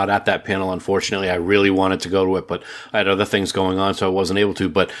 I was not at that panel, unfortunately. I really wanted to go to it, but I had other things going on, so I wasn't able to.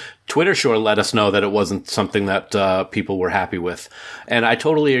 But Twitter sure let us know that it wasn't something that people were happy with. And I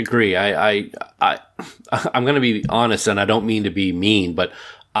totally agree. I'm going to be honest, and I don't mean to be mean, but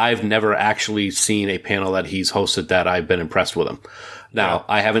I've never actually seen a panel that he's hosted that I've been impressed with him. Now,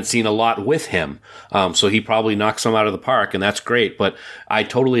 I haven't seen a lot with him, so he probably knocks some out of the park, and that's great, but I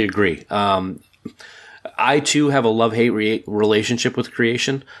totally agree. I, too, have a love-hate relationship with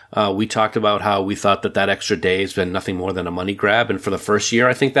creation. We talked about how we thought that extra day has been nothing more than a money grab. And for the first year,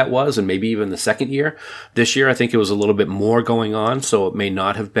 I think that was, and maybe even the second year. This year, I think it was a little bit more going on, so it may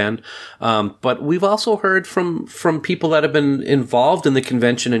not have been. But we've also heard from people that have been involved in the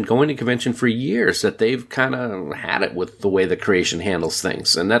convention and going to convention for years that they've kind of had it with the way that creation handles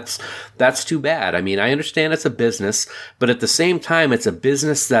things. And that's too bad. I mean, I understand it's a business, but at the same time, it's a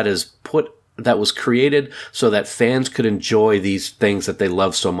business that was created so that fans could enjoy these things that they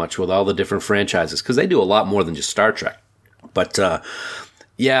love so much with all the different franchises, because they do a lot more than just Star Trek. But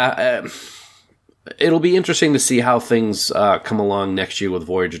it'll be interesting to see how things come along next year with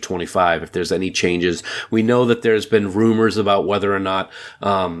Voyager 25, if there's any changes. We know that there's been rumors about whether or not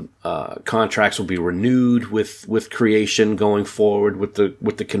contracts will be renewed with creation going forward with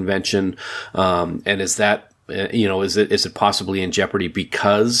the convention, and is that is it possibly in jeopardy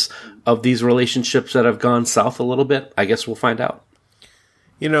because of these relationships that have gone south a little bit? I guess we'll find out.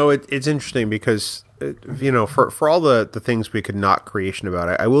 It's interesting because, for all the things we could knock creation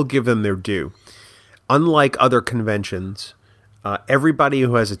about, I will give them their due. Unlike other conventions, everybody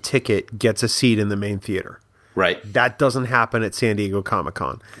who has a ticket gets a seat in the main theater. Right. That doesn't happen at San Diego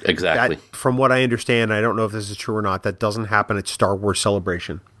Comic-Con. Exactly. From what I understand, I don't know if this is true or not, that doesn't happen at Star Wars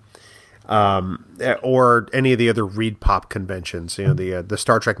Celebration. Or any of the other Reed Pop conventions, the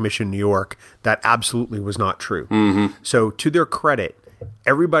Star Trek Mission New York, that absolutely was not true. Mm-hmm. So to their credit,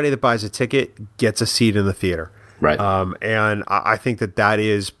 everybody that buys a ticket gets a seat in the theater. Right. And I think that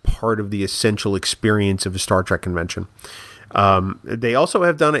is part of the essential experience of a Star Trek convention. They also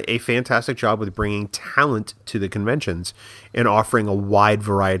have done a fantastic job with bringing talent to the conventions and offering a wide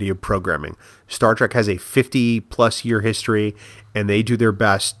variety of programming. Star Trek has a 50-plus year history, and they do their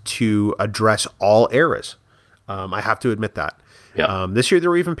best to address all eras. I have to admit that. Yeah. This year, there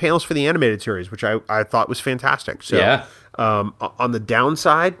were even panels for the animated series, which I thought was fantastic. So, yeah. On the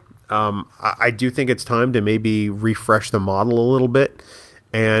downside, I do think it's time to maybe refresh the model a little bit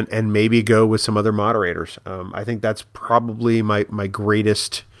and maybe go with some other moderators. I think that's probably my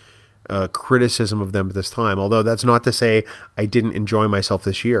greatest criticism of them at this time. Although that's not to say I didn't enjoy myself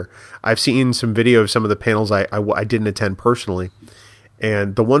this year. I've seen some video of some of the panels I didn't attend personally.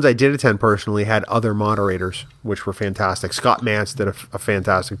 And the ones I did attend personally had other moderators, which were fantastic. Scott Mantz did a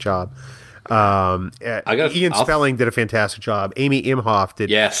fantastic job. Ian Spelling did a fantastic job. Amy Imhoff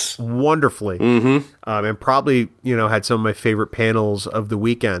did wonderfully. Mm-hmm. And probably, had some of my favorite panels of the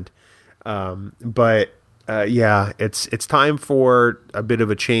weekend. It's time for a bit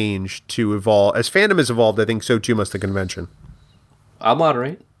of a change to evolve. As fandom has evolved, I think so too must the convention. I'll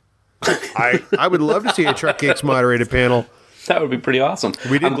moderate. I would love to see a Trek Geeks moderated panel. That would be pretty awesome.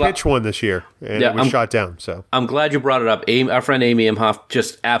 We did pitch one this year, and it was shot down. So I'm glad you brought it up. Our friend Amy Imhoff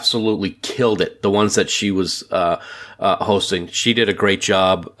just absolutely killed it. The ones that she was hosting, she did a great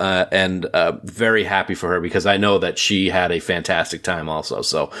job, and very happy for her because I know that she had a fantastic time also.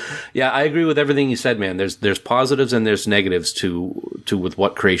 So, yeah, I agree with everything you said, man. There's positives and there's negatives to with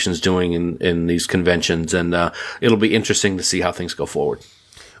what Creation's doing in these conventions, and it'll be interesting to see how things go forward.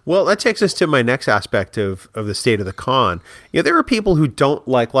 Well, that takes us to my next aspect of the state of the con. There are people who don't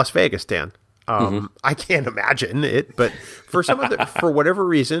like Las Vegas, Dan. I can't imagine it, but for for whatever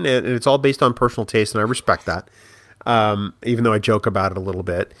reason, and it's all based on personal taste, and I respect that, even though I joke about it a little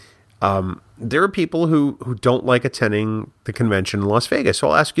bit, there are people who don't like attending the convention in Las Vegas. So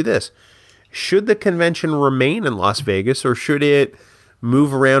I'll ask you this. Should the convention remain in Las Vegas, or should it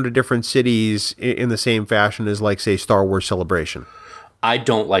move around to different cities in the same fashion as, like, say, Star Wars Celebration? I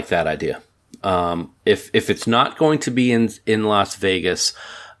don't like that idea. If it's not going to be in Las Vegas,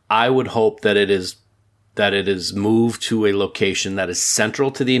 I would hope that it is moved to a location that is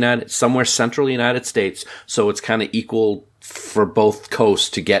central to somewhere central United States, so it's kind of equal for both coasts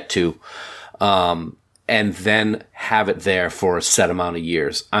to get to, and then have it there for a set amount of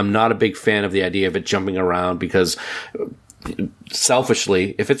years. I'm not a big fan of the idea of it jumping around because,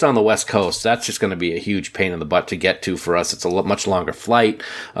 selfishly, if it's on the West Coast, that's just going to be a huge pain in the butt to get to for us. It's a much longer flight.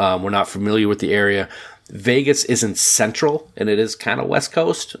 We're not familiar with the area. Vegas isn't central, and it is kind of West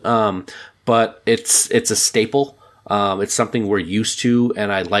Coast, but it's a staple It's something we're used to,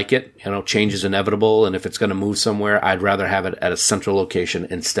 and I like it. Change is inevitable, and if it's going to move somewhere, I'd rather have it at a central location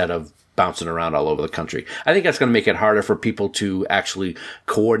instead of bouncing around all over the country. I think that's going to make it harder for people to actually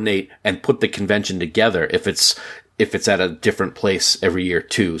coordinate and put the convention together if it's at a different place every year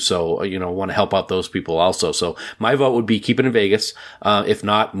too. So, want to help out those people also. So my vote would be keep it in Vegas. If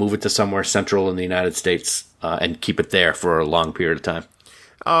not, move it to somewhere central in the United States, and keep it there for a long period of time.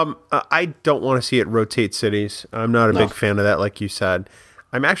 I don't want to see it rotate cities. I'm not a big fan of that, like you said.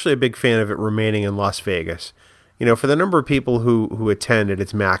 I'm actually a big fan of it remaining in Las Vegas. For the number of people who attend at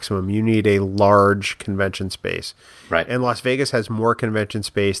its maximum, you need a large convention space. Right. And Las Vegas has more convention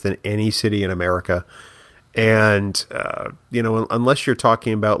space than any city in America. And, unless you're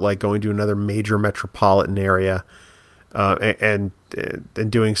talking about like going to another major metropolitan area and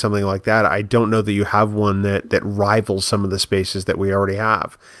doing something like that, I don't know that you have one that rivals some of the spaces that we already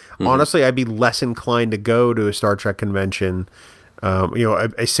have. Mm-hmm. Honestly, I'd be less inclined to go to a Star Trek convention,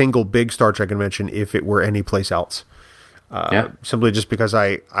 a single big Star Trek convention if it were any place else. Simply just because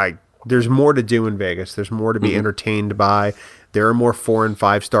there's more to do in Vegas. There's more to be entertained by. There are more 4- and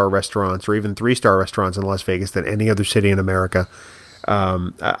 5-star restaurants or even 3-star restaurants in Las Vegas than any other city in America.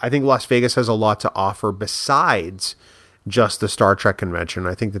 I think Las Vegas has a lot to offer besides just the Star Trek convention.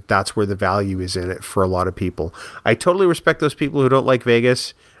 I think that's where the value is in it for a lot of people. I totally respect those people who don't like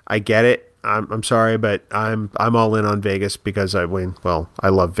Vegas. I get it. I'm sorry, but I'm all in on Vegas because I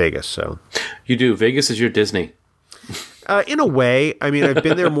love Vegas. So you do. Vegas is your Disney. In a way. I mean, I've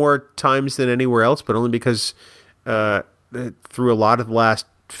been there more times than anywhere else, but only because through a lot of the last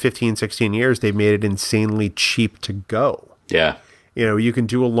 15, 16 years, they've made it insanely cheap to go. Yeah. You can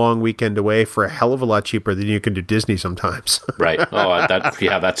do a long weekend away for a hell of a lot cheaper than you can do Disney sometimes. Right. Oh,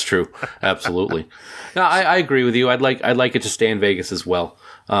 that's true. Absolutely. No, I agree with you. I'd like it to stay in Vegas as well.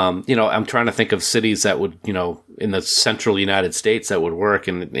 I'm trying to think of cities that would, in the central United States that would work.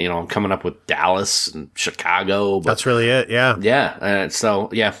 And, I'm coming up with Dallas and Chicago. But that's really it. Yeah.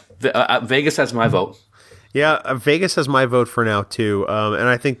 Yeah. Vegas has my vote. Yeah. Vegas has my vote for now too. And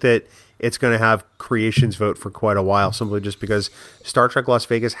I think that it's going to have Creation's vote for quite a while, simply just because Star Trek Las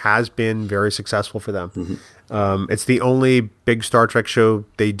Vegas has been very successful for them. Mm-hmm. It's the only big Star Trek show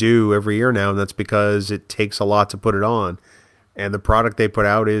they do every year now, and that's because it takes a lot to put it on. And the product they put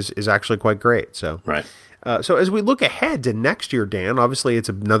out is actually quite great. So, right. So as we look ahead to next year, Dan, obviously it's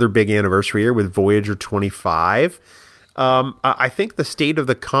another big anniversary year with Voyager 25. I think the state of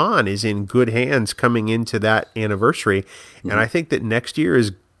the con is in good hands coming into that anniversary. Mm-hmm. And I think that next year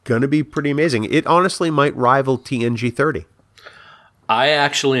is going to be pretty amazing. It honestly might rival TNG 30. I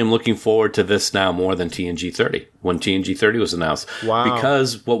actually am looking forward to this now more than TNG 30 when TNG 30 was announced. Wow.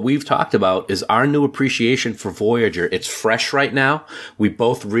 Because what we've talked about is our new appreciation for Voyager. It's fresh right now. We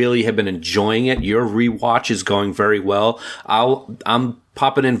both really have been enjoying it. Your rewatch is going very well. I'm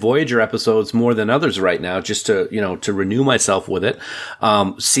popping in Voyager episodes more than others right now just to renew myself with it.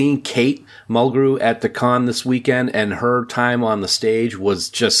 Seeing Kate Mulgrew at the con this weekend and her time on the stage was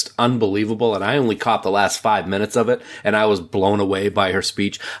just unbelievable. And I only caught the last 5 minutes of it and I was blown away by her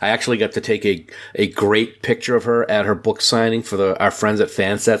speech. I actually got to take a great picture of her at her book signing for our friends at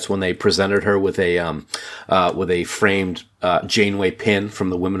Fansets when they presented her with a framed Janeway pin from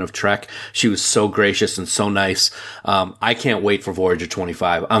the Women of Trek. She was so gracious and so nice. I can't wait for Voyager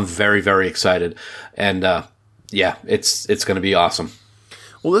 25. I'm very, very excited. And it's going to be awesome.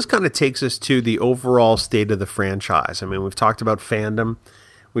 Well, this kind of takes us to the overall state of the franchise. I mean, we've talked about fandom.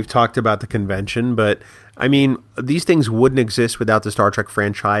 We've talked about the convention. But, I mean, these things wouldn't exist without the Star Trek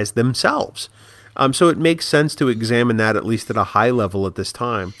franchise themselves. So it makes sense to examine that at least at a high level at this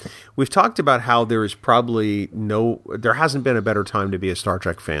time. We've talked about how there hasn't been a better time to be a Star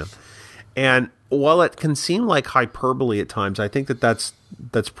Trek fan. And while it can seem like hyperbole at times, I think that's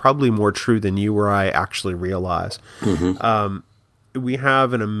probably more true than you or I actually realize. Mm-hmm. We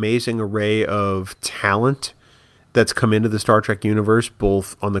have an amazing array of talent that's come into the Star Trek universe,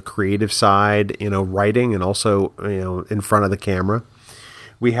 both on the creative side, writing, and also, in front of the camera.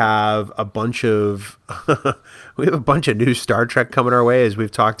 We have a bunch of new Star Trek coming our way, as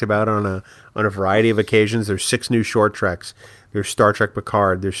we've talked about on a variety of occasions. There's 6 new short treks. There's Star Trek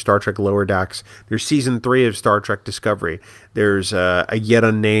Picard. There's Star Trek Lower Decks. There's season 3 of Star Trek Discovery. There's a yet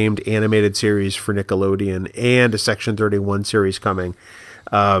unnamed animated series for Nickelodeon and a Section 31 series coming.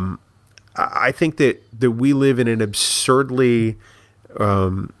 I think that we live in an absurdly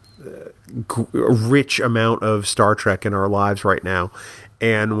rich amount of Star Trek in our lives right now.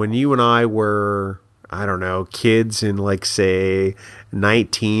 And when you and I were, I don't know, kids in like, say,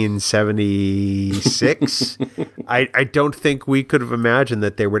 1976, I don't think we could have imagined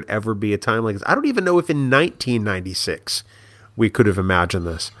that there would ever be a time like this. I don't even know if in 1996 we could have imagined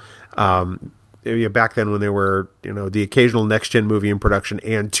this. Back then when there were, the occasional Next Gen movie in production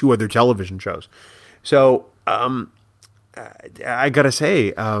and 2 other television shows. So I got to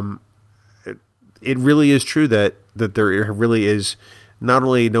say, it really is true that there really is not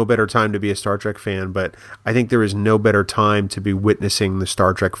only no better time to be a Star Trek fan, but I think there is no better time to be witnessing the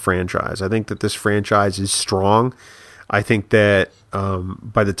Star Trek franchise. I think that this franchise is strong. I think that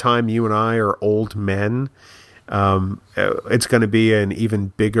by the time you and I are old men, it's going to be an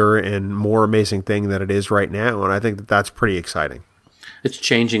even bigger and more amazing thing than it is right now. And I think that that's pretty exciting. It's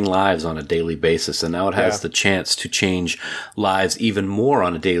changing lives on a daily basis, and now it has the chance to change lives even more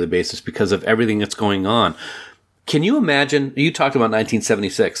on a daily basis because of everything that's going on. Can you imagine, you talked about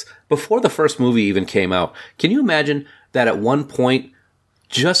 1976, before the first movie even came out, can you imagine that at one point,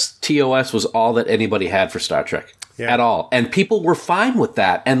 just TOS was all that anybody had for Star Trek at all? And people were fine with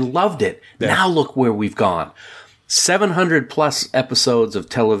that and loved it. Yeah. Now look where we've gone. 700 plus episodes of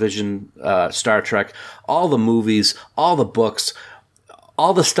television, Star Trek, all the movies, all the books,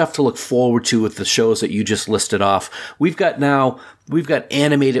 all the stuff to look forward to with the shows that you just listed off. We've got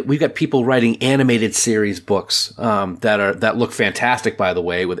people writing animated series books, that look fantastic, by the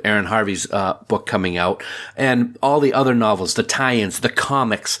way, with Aaron Harvey's, book coming out, and all the other novels, the tie-ins, the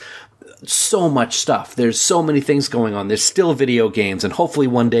comics, so much stuff. There's so many things going on. There's still video games, and hopefully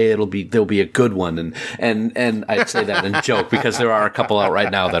one day there'll be a good one. And I'd say that in joke because there are a couple out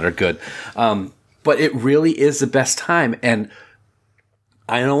right now that are good. But it really is the best time. And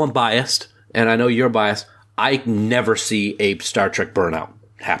I know I'm biased, and I know you're biased. I never see a Star Trek burnout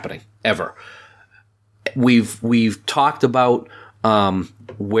happening, ever. We've talked about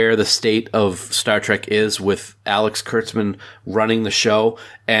where the state of Star Trek is with Alex Kurtzman running the show,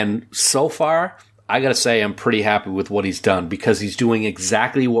 and so far, I gotta say I'm pretty happy with what he's done because he's doing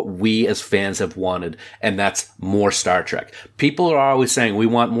exactly what we as fans have wanted, and that's more Star Trek. People are always saying, we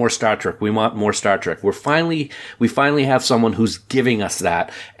want more Star Trek, we want more Star Trek. We finally have someone who's giving us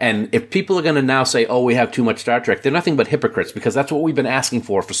that, and if people are gonna now say, oh, we have too much Star Trek, they're nothing but hypocrites because that's what we've been asking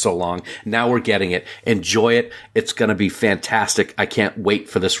for so long. Now we're getting it. Enjoy it. It's gonna be fantastic. I can't wait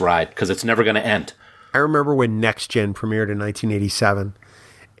for this ride because it's never gonna end. I remember when Next Gen premiered in 1987.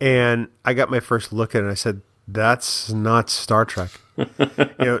 And I got my first look at it and I said, that's not Star Trek.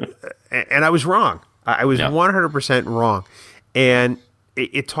 And I was wrong. I was 100% wrong. And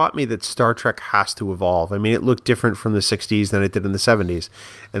it taught me that Star Trek has to evolve. I mean, it looked different from the 60s than it did in the 70s.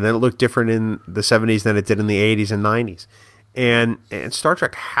 And then it looked different in the 70s than it did in the 80s and 90s. And Star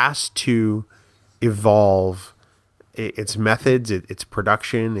Trek has to evolve its methods, its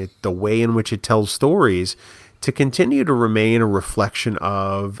production, the way in which it tells stories, to continue to remain a reflection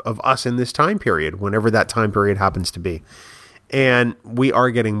of us in this time period, whenever that time period happens to be. And we are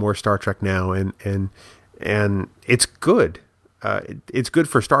getting more Star Trek now, and it's good. It's good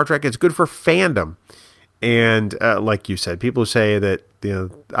for Star Trek. It's good for fandom. And like you said, people say that,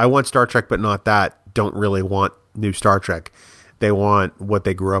 I want Star Trek, but not that, don't really want new Star Trek. They want what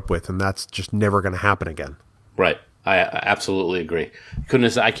they grew up with, and that's just never going to happen again. Right. I absolutely agree.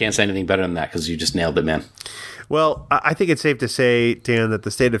 I can't say anything better than that because you just nailed it, man. Well, I think it's safe to say, Dan, that the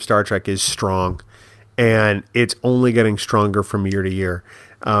state of Star Trek is strong, and it's only getting stronger from year to year.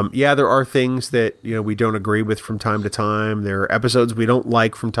 There are things that we don't agree with from time to time. There are episodes we don't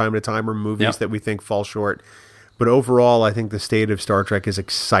like from time to time, or movies that we think fall short. But overall, I think the state of Star Trek is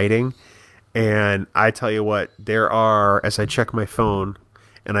exciting. And I tell you what, there are, as I check my phone,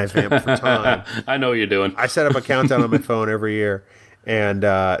 and I vamp for time. I know what you're doing. I set up a countdown on my phone every year, and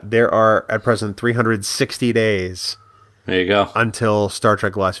there are at present 360 days. There you go. Until Star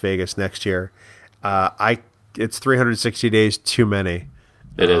Trek Las Vegas next year. It's 360 days too many.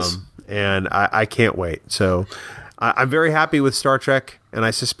 It is, and I can't wait. So I'm very happy with Star Trek, and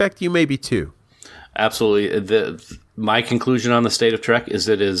I suspect you may be too. Absolutely. My conclusion on the state of Trek is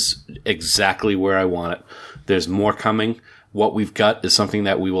it is exactly where I want it. There's more coming. What we've got is something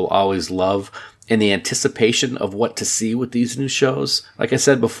that we will always love. And the anticipation of what to see with these new shows, like I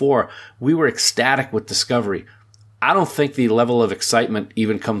said before, we were ecstatic with Discovery. I don't think the level of excitement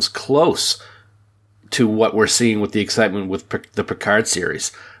even comes close to what we're seeing with the excitement with the Picard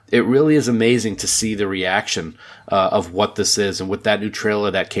series. It really is amazing to see the reaction of what this is, and with that new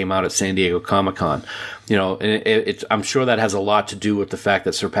trailer that came out at San Diego Comic-Con. I'm sure that has a lot to do with the fact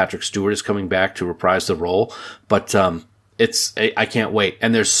that Sir Patrick Stewart is coming back to reprise the role, but I can't wait.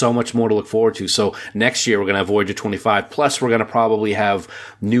 And there's so much more to look forward to. So next year we're going to have Voyager 25. Plus we're going to probably have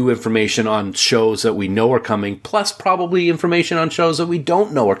new information on shows that we know are coming. Plus probably information on shows that we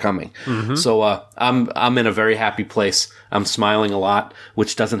don't know are coming. Mm-hmm. So I'm in a very happy place. I'm smiling a lot,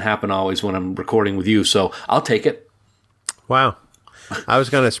 which doesn't happen always when I'm recording with you. So I'll take it. Wow. I was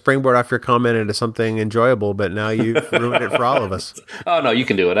going to springboard off your comment into something enjoyable, but now you've ruined it for all of us. Oh, no, you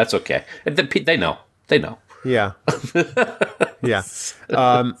can do it. That's okay. They know. They know. Yeah. Yeah.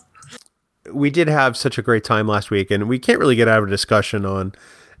 We did have such a great time last week, and we can't really get out of a discussion on,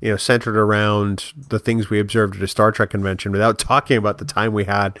 centered around the things we observed at a Star Trek convention without talking about the time we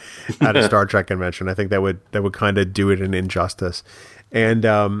had at a Star Trek convention. I think that would kind of do it an injustice.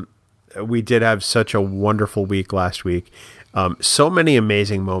 And we did have such a wonderful week last week. So many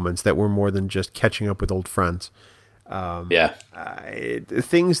amazing moments that were more than just catching up with old friends. Things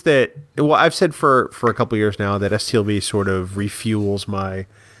that, I've said for a couple of years now that STLV sort of refuels my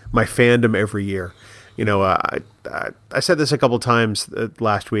fandom every year. I said this a couple of times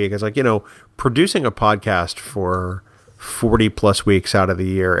last week. I was like, producing a podcast for 40 plus weeks out of the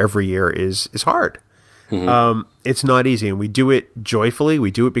year, every year is hard. Mm-hmm. It's not easy, and we do it joyfully.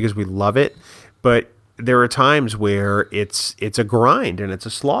 We do it because we love it, but there are times where it's a grind and it's a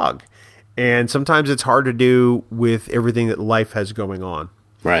slog. And sometimes it's hard to do with everything that life has going on.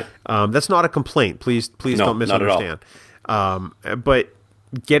 Right. That's not a complaint. Please don't misunderstand. But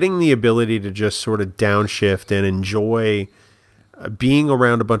getting the ability to just sort of downshift and enjoy being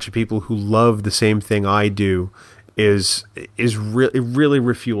around a bunch of people who love the same thing I do is really, it really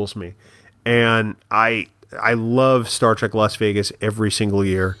refuels me. And I love Star Trek Las Vegas every single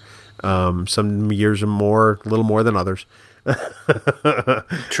year. Some years are a little more than others.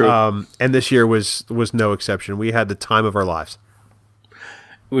 True. And this year was no exception. We had the time of our lives.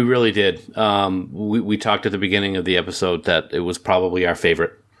 We really did. We talked at the beginning of the episode that it was probably our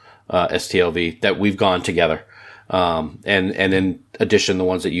favorite STLV that we've gone together. And in addition, the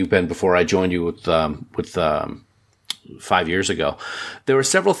ones that you've been before I joined you with 5 years ago. There were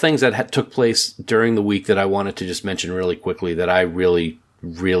several things that took place during the week that I wanted to just mention really quickly that I really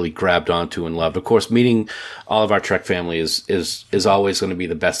grabbed onto and loved. Of course, meeting all of our Trek family is always going to be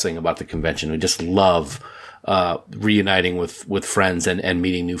the best thing about the convention. We just love reuniting with friends and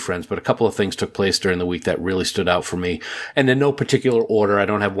meeting new friends. But a couple of things took place during the week that really stood out for me. And in no particular order, I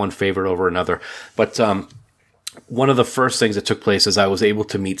don't have one favorite over another. But one of the first things that took place is I was able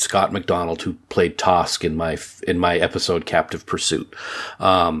to meet Scott McDonald, who played Tosk in my episode Captive Pursuit.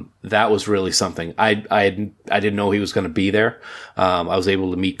 That was really something. I didn't know he was going to be there. I was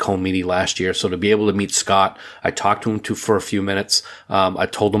able to meet Colm Meaney last year, so to be able to meet Scott, I talked to him for a few minutes. I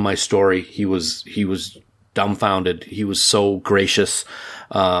told him my story. He was dumbfounded. He was so gracious.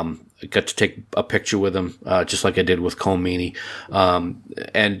 I got to take a picture with him, just like I did with Colm Meaney.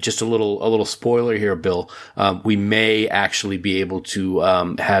 And just a little spoiler here, Bill. We may actually be able to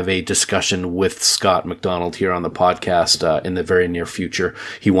have a discussion with Scott McDonald here on the podcast in the very near future.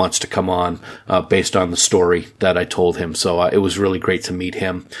 He wants to come on based on the story that I told him. So it was really great to meet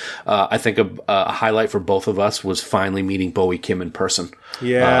him. I think a highlight for both of us was finally meeting Bowie Kim in person.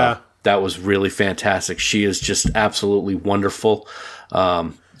 Yeah. That was really fantastic. She is just absolutely wonderful.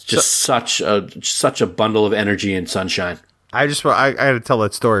 Such a bundle of energy and sunshine. I had to tell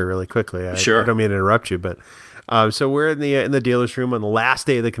that story really quickly. Sure. I don't mean to interrupt you, but so we're in the dealer's room on the last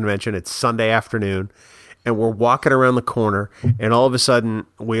day of the convention. It's Sunday afternoon, and we're walking around the corner, and all of a sudden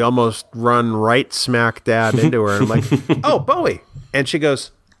we almost run right smack dab into her. And I'm like, "Oh, Bowie," and she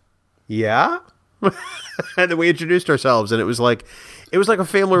goes, "Yeah," and then we introduced ourselves, and it was like a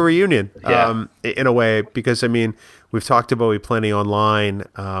family reunion, in a way, because we've talked to Bowie plenty online.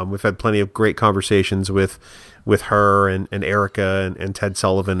 We've had plenty of great conversations with her and Erica and Ted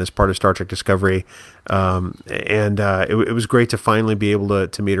Sullivan as part of Star Trek Discovery. It was great to finally be able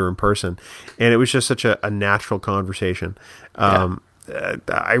to meet her in person. And it was just such a natural conversation.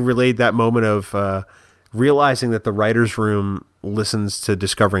 I relayed that moment of realizing that the writer's room listens to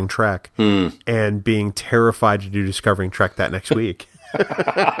Discovering Trek and being terrified to do Discovering Trek that next week.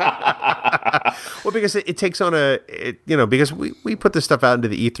 Well, because it takes on because we put this stuff out into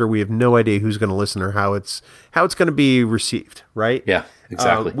the ether, we have no idea who's going to listen or how it's going to be received, right? Yeah,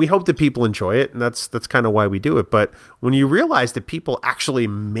 exactly. We hope that people enjoy it, and that's kind of why we do it. But when you realize that people actually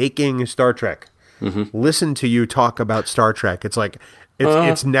making Star Trek listen to you talk about Star Trek, it's like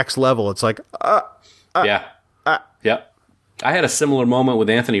it's next level. It's like yeah. I had a similar moment with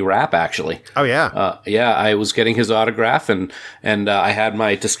Anthony Rapp, actually. Oh, yeah. Yeah, I was getting his autograph, and I had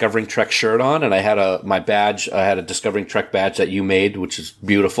my Discovering Trek shirt on, and I had my badge. I had a Discovering Trek badge that you made, which is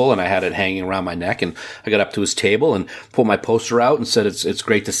beautiful, and I had it hanging around my neck. And I got up to his table and pulled my poster out and said, "It's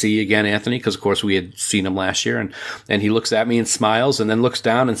great to see you again, Anthony," because of course we had seen him last year. And he looks at me and smiles, and then looks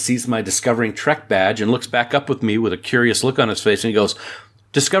down and sees my Discovering Trek badge, and looks back up with me with a curious look on his face, and he goes,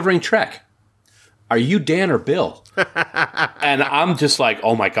 "Discovering Trek. Are you Dan or Bill?" And I'm just like,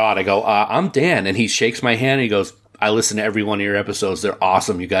 oh my God. I go, I'm Dan. And he shakes my hand and he goes, "I listen to every one of your episodes. They're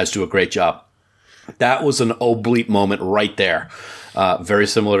awesome. You guys do a great job." That was an oblique moment right there. Very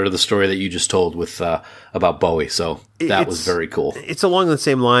similar to the story that you just told with about Bowie. So that was very cool. It's along the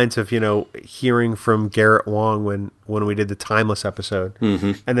same lines of, hearing from Garrett Wong when we did the Timeless episode,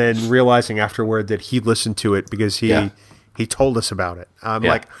 and then realizing afterward that he listened to it because he told us about it.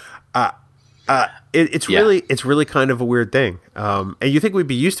 It's really kind of a weird thing. And you think we'd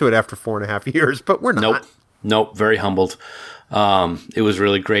be used to it after 4.5 years, but we're not. Nope. Very humbled. It was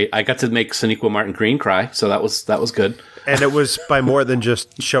really great. I got to make Sonequa Martin Green cry, so that was good. And it was by more than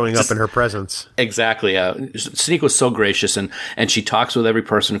just showing up in her presence. Exactly. Sonequa was so gracious, and she talks with every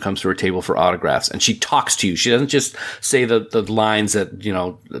person who comes to her table for autographs, and she talks to you. She doesn't just say the lines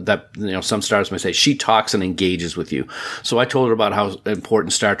that some stars may say. She talks and engages with you. So I told her about how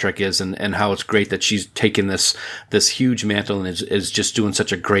important Star Trek is, and how it's great that she's taken this huge mantle and is just doing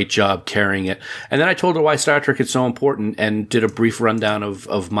such a great job carrying it. And then I told her why Star Trek is so important, and did a brief rundown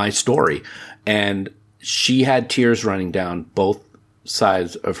of my story, and she had tears running down both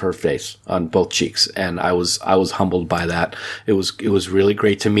sides of her face, on both cheeks, and I was humbled by that. It was really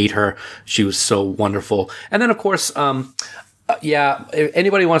great to meet her. She was so wonderful. And then of course, if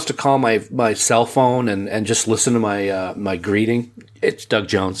anybody wants to call my cell phone and just listen to my greeting, it's Doug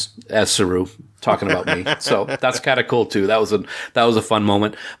Jones as Saru talking about me. So that's kind of cool too. That was a fun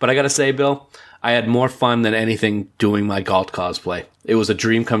moment. But I got to say, Bill, I had more fun than anything doing my Galt cosplay. It was a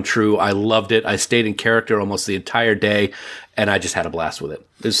dream come true. I loved it. I stayed in character almost the entire day, and I just had a blast with it.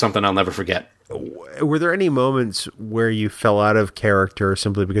 It's something I'll never forget. Were there any moments where you fell out of character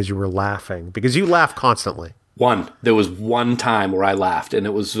simply because you were laughing? Because you laugh constantly. There was one time where I laughed, and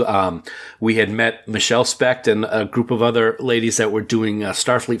it was, we had met Michelle Specht and a group of other ladies that were doing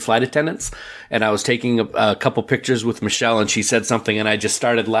Starfleet flight attendants, and I was taking a couple pictures with Michelle, and she said something, and I just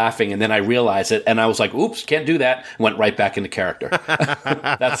started laughing, and then I realized it, and I was like, oops, can't do that, went right back into character.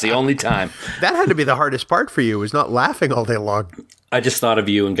 That's the only time. That had to be the hardest part for you, was not laughing all day long. I just thought of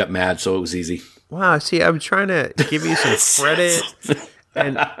you and got mad, so it was easy. Wow, see, I'm trying to give you some credit,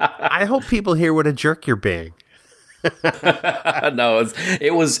 and I hope people hear what a jerk you're being. No,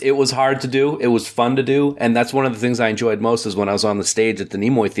 it was hard to do. It was fun to do, and that's one of the things I enjoyed most. Is when I was on the stage at the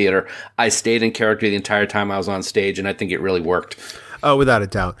Nimoy Theater, I stayed in character the entire time I was on stage, and I think it really worked. Oh, without a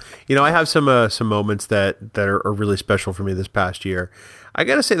doubt. I have some moments that are really special for me this past year. I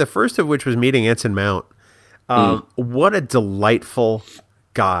got to say, the first of which was meeting Anson Mount. What a delightful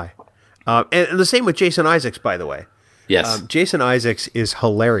guy, and the same with Jason Isaacs, by the way. Yes, Jason Isaacs is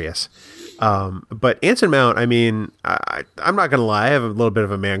hilarious. But Anson Mount, I mean, I'm not going to lie. I have a little bit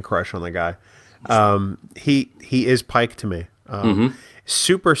of a man crush on the guy. He is Pike to me.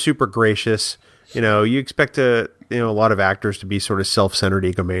 Super, super gracious. You expect a lot of actors to be sort of self-centered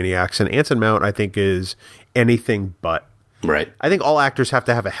egomaniacs, and Anson Mount, I think, is anything but. Right. I think all actors have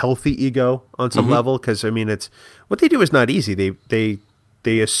to have a healthy ego on some level, because I mean, it's what they do is not easy.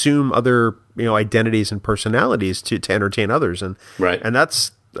 They assume other identities and personalities to entertain others, and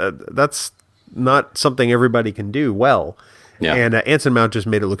that's not something everybody can do well. Yeah. And Anson Mount just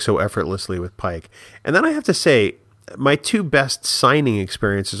made it look so effortlessly with Pike. And then I have to say, my two best signing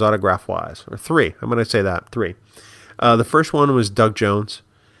experiences autograph-wise, or three. I'm going to say that, three. The first one was Doug Jones.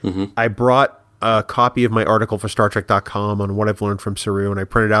 I brought a copy of my article for StarTrek.com on what I've learned from Saru, and I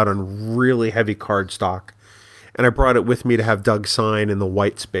printed out on really heavy cardstock. And I brought it with me to have Doug sign in the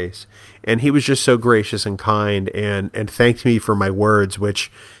white space. And he was just so gracious and kind, and thanked me for my words,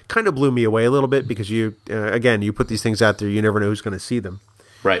 which kind of blew me away a little bit, because you put these things out there, you never know who's going to see them.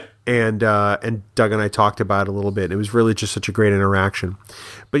 Right. And Doug and I talked about it a little bit. It was really just such a great interaction.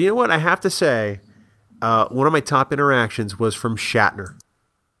 But you know what? I have to say, one of my top interactions was from Shatner.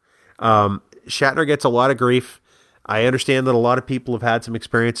 Shatner gets a lot of grief. I understand that a lot of people have had some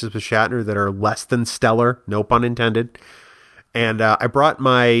experiences with Shatner that are less than stellar, no pun intended. And I brought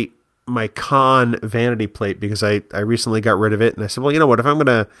my Khan vanity plate because I recently got rid of it. And I said, well, you know what? If I'm going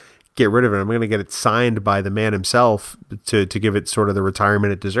to get rid of it, I'm going to get it signed by the man himself to give it sort of the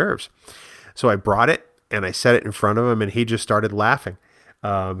retirement it deserves. So I brought it and I set it in front of him, and he just started laughing.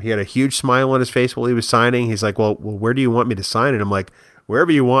 He had a huge smile on his face while he was signing. He's like, well, where do you want me to sign it? I'm like,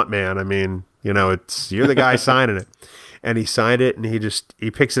 wherever you want, man. I mean, you're the guy signing it. And he signed it, and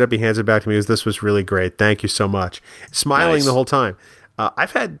he picks it up, he hands it back to me. He goes, this was really great. Thank you so much. Smiling Nice. the whole time.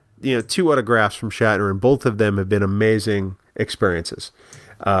 I've had 2 autographs from Shatner, and both of them have been amazing experiences.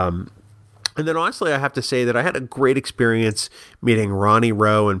 And then honestly, I have to say that I had a great experience meeting Ronnie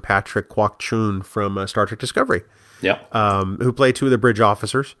Rowe and Patrick Kwok Chun from Star Trek Discovery, who play 2 of the bridge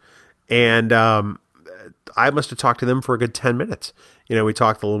officers. And I must have talked to them for a good 10 minutes. We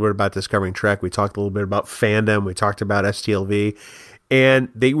talked a little bit about discovering Trek. We talked a little bit about fandom. We talked about STLV. And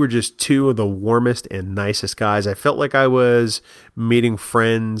they were just 2 of the warmest and nicest guys. I felt like I was meeting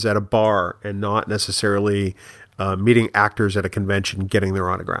friends at a bar and not necessarily meeting actors at a convention, getting their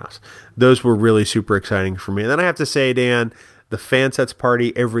autographs. Those were really super exciting for me. And then I have to say, Dan, the Fansets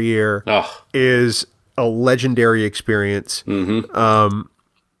party every year is a legendary experience. Mm-hmm.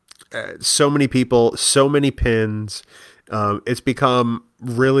 So many people, so many pins. It's become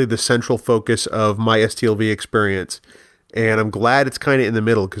really the central focus of my STLV experience. And I'm glad it's kind of in the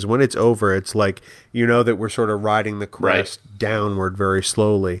middle, because when it's over, it's like, that we're sort of riding the crest downward very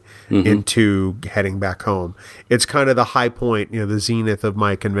slowly into heading back home. It's kind of the high point, the zenith of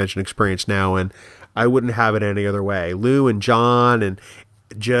my convention experience now. And I wouldn't have it any other way. Lou and John and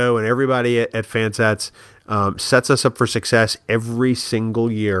Joe and everybody at Fansets sets us up for success every single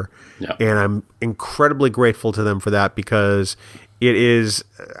year. Yeah. And I'm incredibly grateful to them for that, because it is,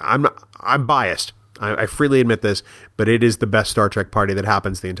 I'm biased. I freely admit this, but it is the best Star Trek party that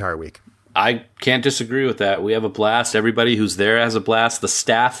happens the entire week. I can't disagree with that. We have a blast. Everybody who's there has a blast. The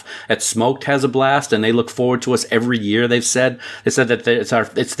staff at Smoked has a blast, and they look forward to us every year. They said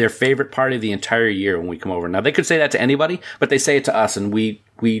that it's their favorite party of the entire year when we come over. Now, they could say that to anybody, but they say it to us, and we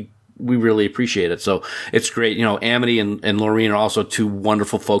really appreciate it. So it's great. Amity and Laureen are also 2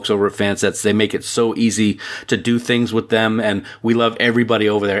 wonderful folks over at Fansets. They make it so easy to do things with them, and we love everybody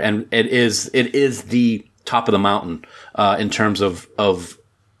over there. And it is the top of the mountain in terms of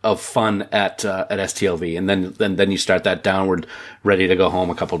fun at STLV. And then you start that downward, ready to go home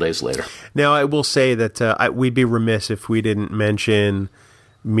a couple days later. Now, I will say that we'd be remiss if we didn't mention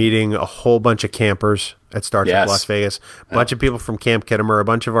meeting a whole bunch of campers at Star Trek Las Vegas, a bunch of people from Camp Khitomer, a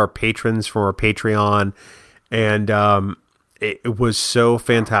bunch of our patrons from our Patreon, and it was so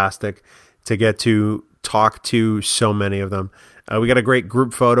fantastic to get to talk to so many of them. We got a great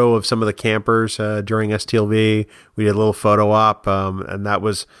group photo of some of the campers during STLV. We did a little photo op, and that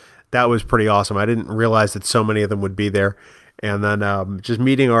was pretty awesome. I didn't realize that so many of them would be there. And then just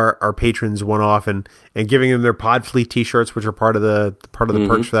meeting our patrons one off and giving them their Podfleet T-shirts, which are part of the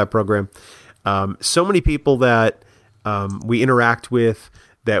perks for that program. So many people that we interact with,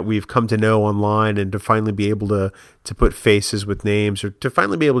 that we've come to know online, and to finally be able to put faces with names, or to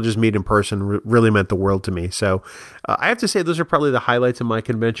finally be able to just meet in person, really meant the world to me. So I have to say those are probably the highlights of my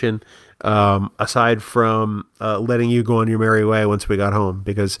convention, aside from letting you go on your merry way once we got home,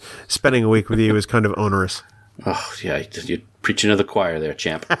 because spending a week with you is kind of onerous. Oh, yeah, you're preaching to the choir there,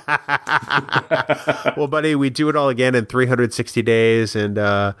 champ. Well, buddy, we do it all again in 360 days, and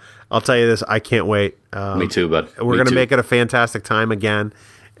I'll tell you this, I can't wait. Me too, bud. We're going to make it a fantastic time again,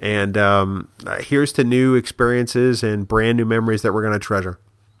 and here's to new experiences and brand new memories that we're going to treasure.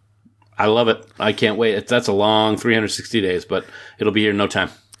 I love it. I can't wait. That's a long 360 days, but it'll be here in no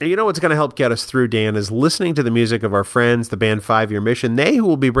time. And you know what's going to help get us through, Dan, is listening to the music of our friends, the band 5 Year Mission. They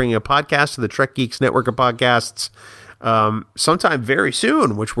will be bringing a podcast to the Trek Geeks network of podcasts sometime very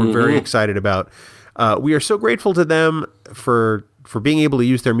soon, which we're very excited about. We are so grateful to them for being able to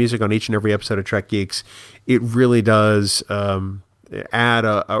use their music on each and every episode of Trek Geeks. It really does add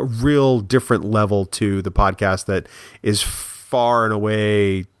a real different level to the podcast that is far and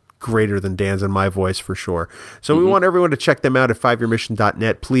away greater than Dan's and my voice, for sure. So we want everyone to check them out at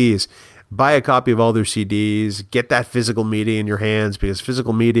 5yearmission.net. Please buy a copy of all their CDs, get that physical media in your hands, because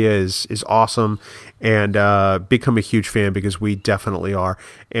physical media is awesome, and become a huge fan, because we definitely are.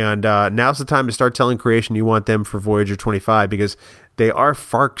 And now's the time to start telling Creation you want them for Voyager 25, because they are it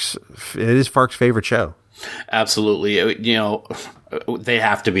is Fark's favorite show. Absolutely. They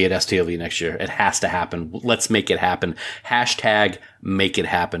have to be at STLV next year. It has to happen. Let's make it happen. # make it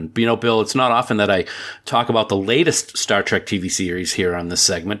happen. Bill, it's not often that I talk about the latest Star Trek TV series here on this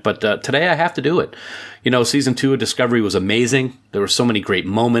segment, but today I have to do it. Season 2 of Discovery was amazing. There were so many great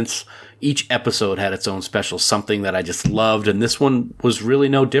moments. Each episode had its own special something that I just loved, and this one was really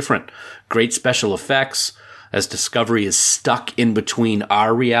no different. Great special effects. as Discovery is stuck in between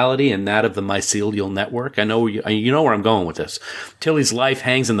our reality and that of the mycelial network. I know you know where I'm going with this. Tilly's life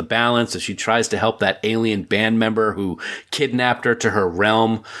hangs in the balance as she tries to help that alien band member who kidnapped her to her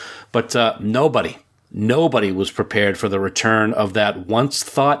realm. But nobody was prepared for the return of that once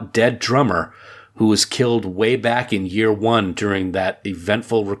thought dead drummer who was killed way back in year 1 during that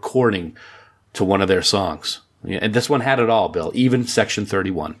eventful recording to one of their songs. And this one had it all, Bill, even Section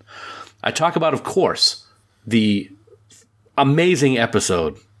 31. I talk about, of course, the amazing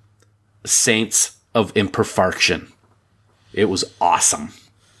episode, Saints of Imperfarction. It was awesome.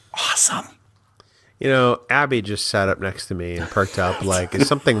 Awesome. You know, Abby just sat up next to me and perked up like, is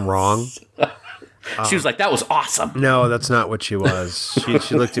something wrong? She was like, that was awesome. No, that's not what she was.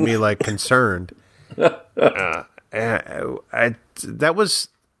 She looked at me like concerned. I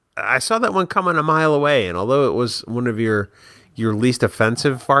saw that one coming a mile away, and although it was one of your least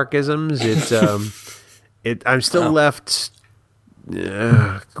offensive Farkisms, I'm still left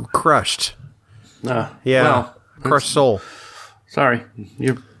crushed. Crushed soul. Sorry,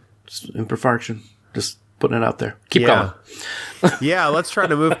 you're imperfarction. Just putting it out there. Keep going. Yeah, let's try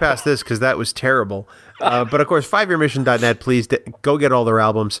to move past this because that was terrible. But of course, 5yearmission.net, please go get all their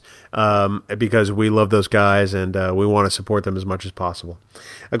albums because we love those guys and we want to support them as much as possible.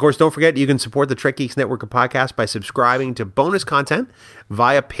 Of course, don't forget you can support the Trek Geeks Network of podcasts by subscribing to bonus content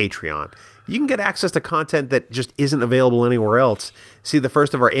via Patreon. You can get access to content that just isn't available anywhere else. See the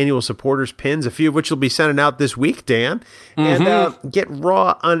first of our annual supporters pins, a few of which will be sending out this week, Dan, and get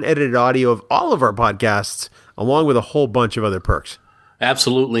raw, unedited audio of all of our podcasts, along with a whole bunch of other perks.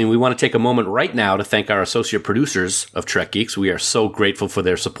 Absolutely, and we want to take a moment right now to thank our associate producers of Trek Geeks. We are so grateful for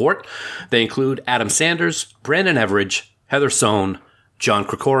their support. They include Adam Sanders, Brandon Everidge, Heather Sohn, John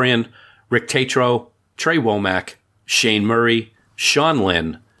Krikorian, Rick Tatro, Trey Womack, Shane Murray, Sean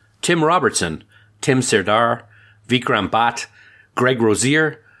Lynn, Tim Robertson, Tim Serdar, Vikram Bhatt, Greg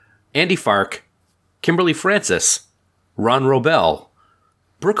Rosier, Andy Fark, Kimberly Francis, Ron Robel,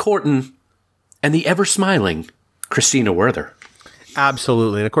 Brooke Horton, and the ever-smiling Christina Werther.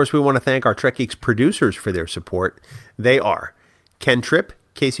 Absolutely. And of course, we want to thank our Trek Geeks producers for their support. They are Ken Tripp,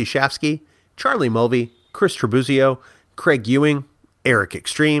 Casey Shafsky, Charlie Mulvey, Chris Trabuzio, Craig Ewing, Eric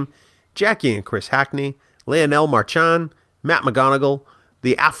Extreme, Jackie and Chris Hackney, Leonel Marchand, Matt McGonigal,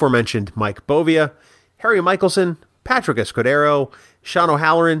 the aforementioned Mike Bovia, Harry Michelson, Patrick Escudero, Sean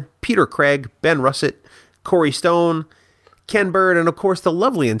O'Halloran, Peter Craig, Ben Russett, Corey Stone, Ken Bird, and of course the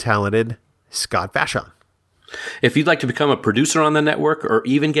lovely and talented Scott Vachon. If you'd like to become a producer on the network or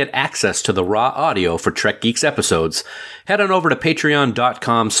even get access to the raw audio for Trek Geeks episodes, head on over to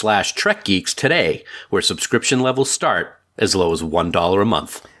patreon.com/TrekGeeks today, where subscription levels start as low as $1 a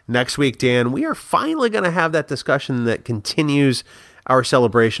month. Next week, Dan, we are finally going to have that discussion that continues our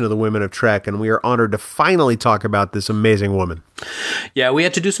celebration of the women of Trek, and we are honored to finally talk about this amazing woman. Yeah, we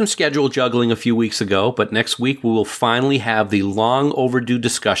had to do some schedule juggling a few weeks ago, but next week we will finally have the long overdue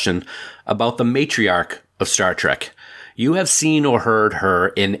discussion about the matriarch of Star Trek. You have seen or heard her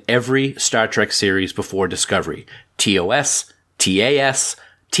in every Star Trek series before Discovery. TOS, TAS,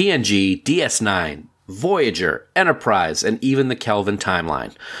 TNG, DS9, Voyager, Enterprise, and even the Kelvin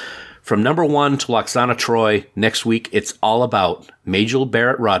timeline. From number 1 to Lwaxana Troi, next week it's all about Majel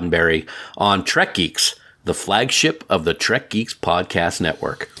Barrett Roddenberry on Trek Geeks, the flagship of the Trek Geeks podcast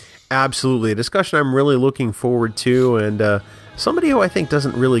network. Absolutely. A discussion I'm really looking forward to, and somebody who I think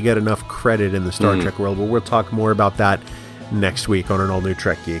doesn't really get enough credit in the Star Trek world, but we'll talk more about that next week on an all-new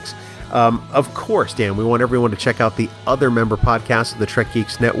Trek Geeks. Of course, Dan, we want everyone to check out the other member podcasts of the Trek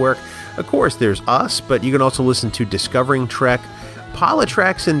Geeks Network. Of course, there's us, but you can also listen to Discovering Trek,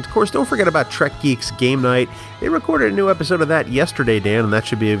 Politreks, and of course, don't forget about Trek Geeks Game Night. They recorded a new episode of that yesterday, Dan, and that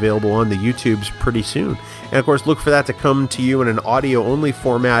should be available on the YouTubes pretty soon. And of course, look for that to come to you in an audio-only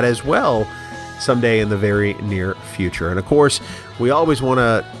format as well someday in the very near future. And of course, we always want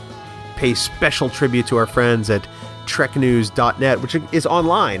to pay special tribute to our friends at treknews.net, which is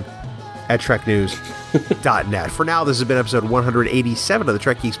online at treknews.net. For now, this has been episode 187 of the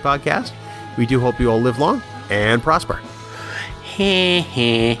Trek Geeks podcast. We do hope you all live long and prosper.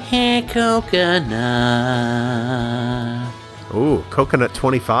 Coconut. Ooh, Coconut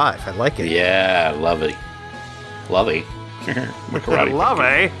 25. I like it. Yeah, lovely. Lovely.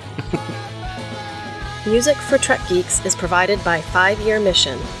 Lovely. Music for Trek Geeks is provided by 5 Year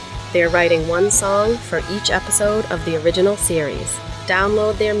Mission. They are writing one song for each episode of the original series.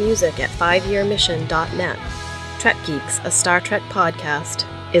 Download their music at 5yearmission.net. Trek Geeks, a Star Trek podcast,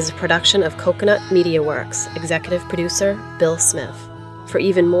 is a production of Coconut Media Works, executive producer Bill Smith. For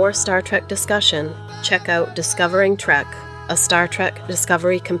even more Star Trek discussion, check out Discovering Trek, a Star Trek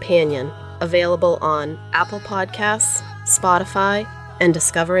Discovery companion, Available on Apple Podcasts, Spotify, and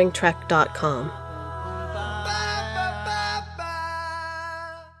discoveringtrek.com.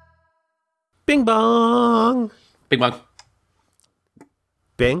 Bing bong. Big bang.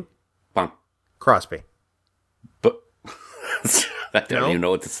 Bing. Bang. Crosby. But I don't even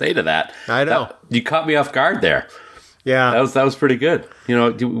know what to say to that. I know. You caught me off guard there. Yeah. That was pretty good.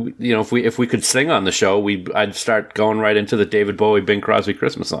 If we could sing on the show, I'd start going right into the David Bowie Bing Crosby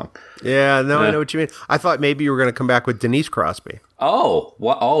Christmas song. Yeah, no, I know what you mean. I thought maybe you were going to come back with Denise Crosby. Oh,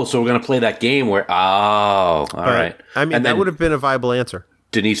 what? Oh, so we're going to play that game where? Oh, all right. I mean, And that then would have been a viable answer.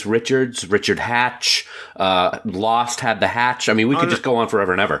 Denise Richards, Richard Hatch, Lost had the Hatch. I mean, we could just go on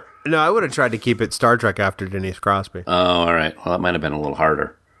forever and ever. No, I would have tried to keep it Star Trek after Denise Crosby. Oh, all right. Well, that might have been a little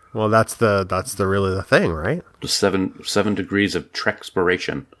harder. Well, that's really the thing, right? The seven degrees of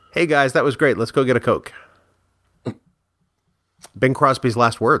Trekspiration. Hey guys, that was great. Let's go get a Coke. Bing Crosby's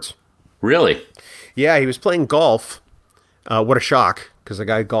last words. Really? Yeah, he was playing golf. What a shock, because the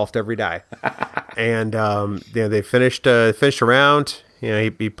guy golfed every day. And they finished a round.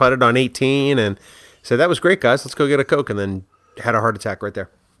 He putted on 18 and said, "That was great, guys. Let's go get a Coke." And then had a heart attack right there.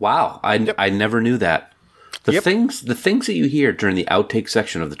 Wow, I never knew that. The things that you hear during the outtake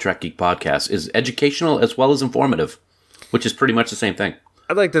section of the Trek Geek podcast is educational as well as informative, which is pretty much the same thing.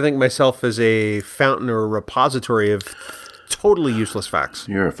 I'd like to think myself as a fountain or a repository of totally useless facts.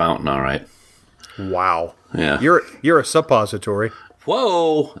 You're a fountain, all right. Wow. Yeah. You're a suppository.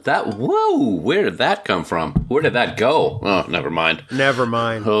 Whoa, where did that come from? Where did that go? Oh, never mind. Never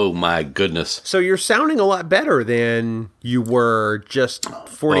mind. Oh, my goodness. So you're sounding a lot better than you were just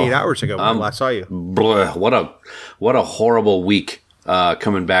 48 hours ago when I last saw you. Blah, what a horrible week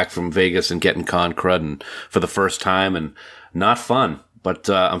coming back from Vegas and getting con crud and for the first time, and not fun. But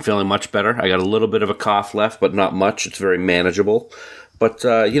I'm feeling much better. I got a little bit of a cough left, but not much. It's very manageable. But,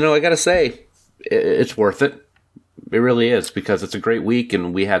 I got to say, it's worth it. It really is, because it's a great week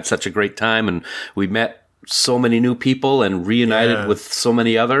and we had such a great time and we met so many new people and reunited with so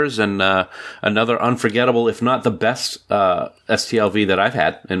many others, and another unforgettable, if not the best STLV that I've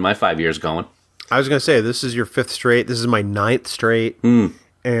had in my 5 years going. I was going to say, this is your 5th straight. This is my 9th straight. And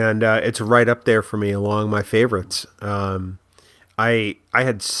it's right up there for me along my favorites. I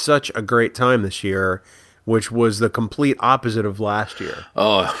had such a great time this year, which was the complete opposite of last year.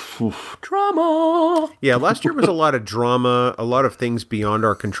 Oh, drama. Yeah, last year was a lot of drama, a lot of things beyond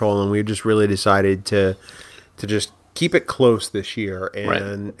our control, and we just really decided to just keep it close this year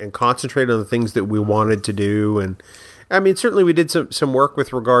and concentrate on the things that we wanted to do. And I mean, certainly we did some work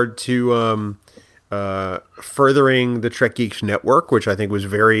with regard to furthering the Trek Geeks network, which I think was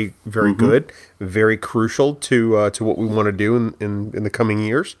very, very good, very crucial to what we want to do in the coming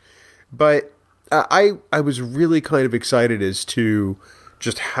years. But I was really kind of excited as to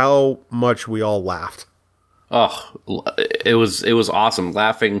just how much we all laughed. Oh, it was awesome.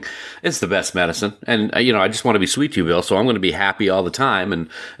 Laughing is the best medicine. And, I just want to be sweet to you, Bill, so I'm going to be happy all the time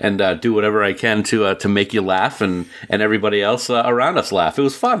and do whatever I can to make you laugh and everybody else around us laugh. It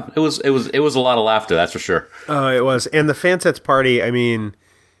was fun. It was a lot of laughter, that's for sure. Oh, it was. And the Fansets party, I mean,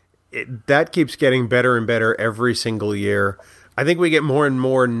 that keeps getting better and better every single year. I think we get more and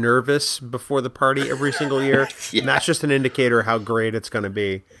more nervous before the party every single year. And that's just an indicator of how great it's going to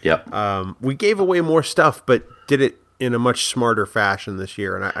be. Yep. We gave away more stuff, but did it in a much smarter fashion this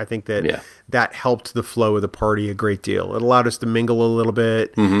year. And I think that helped the flow of the party a great deal. It allowed us to mingle a little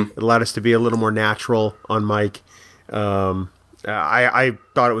bit. It allowed us to be a little more natural on mic. I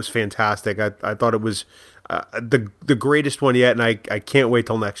thought it was fantastic. I thought it was the greatest one yet, and I can't wait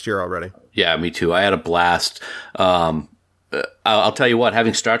till next year already. Yeah, me too. I had a blast. I'll tell you what,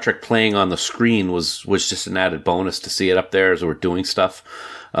 having Star Trek playing on the screen was just an added bonus to see it up there as we're doing stuff.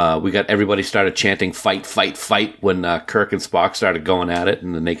 We got everybody started chanting "fight, fight, fight" when Kirk and Spock started going at it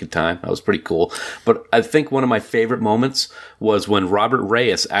in the Naked Time. That was pretty cool. But I think one of my favorite moments was when Robert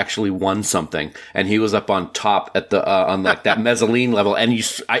Reyes actually won something, and he was up on top at the on like that mezzanine level, and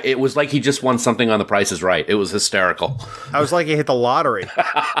it was like he just won something on The Price is Right. It was hysterical. I was like he hit the lottery.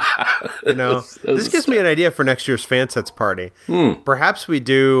 This gives me an idea for next year's Fansets party. Perhaps we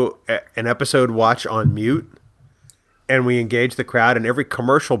do an episode watch on mute. And we engage the crowd, and every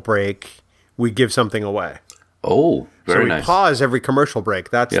commercial break, we give something away. Oh, very nice. So we pause every commercial break.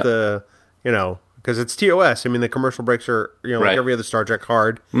 That's because it's TOS. I mean, the commercial breaks are, like every other Star Trek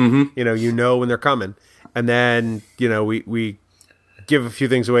hard. Mm-hmm. When they're coming. And then, we give a few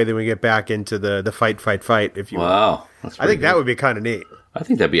things away, then we get back into the fight, if you will. Wow. I think that would be kind of neat. I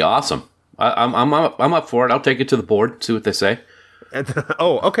think that'd be awesome. I'm up for it. I'll take it to the board, see what they say.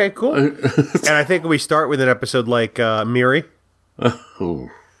 Okay, cool. And I think we start with an episode like Miri.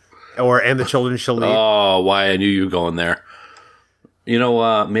 And the Children Shall Lead. Oh, why I knew you were going there. You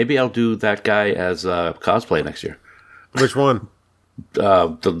know, maybe I'll do that guy as cosplay next year. Which one?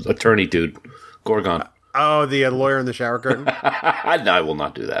 The attorney dude, Gorgon. Oh, the lawyer in the shower curtain? No, I will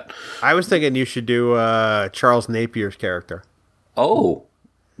not do that. I was thinking you should do Charles Napier's character. Oh,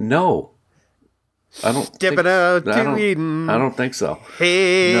 no. I don't Step it out to Eden. I don't think so.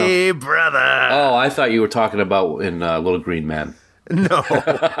 Hey, brother. Oh, I thought you were talking about in Little Green Man. No.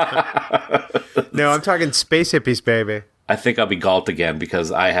 No, I'm talking Space Hippies, baby. I think I'll be Galt again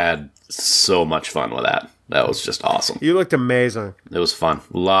because I had so much fun with that. That was just awesome. You looked amazing. It was fun.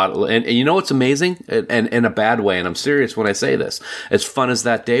 And you know what's amazing? And in a bad way, and I'm serious when I say this. As fun as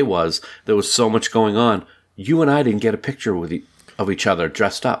that day was, there was so much going on. You and I didn't get a picture of each other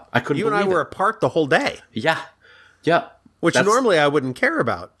dressed up. I couldn't believe it. You and I were apart the whole day. Yeah. Yeah. Which normally I wouldn't care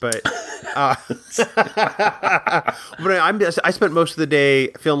about, but I spent most of the day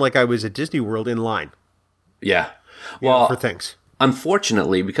feeling like I was at Disney World in line. Yeah. Well, for things.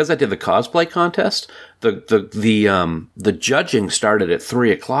 Unfortunately, because I did the cosplay contest, the judging started at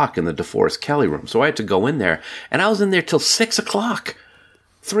 3:00 in the DeForest Kelly room, so I had to go in there, and I was in there till 6:00,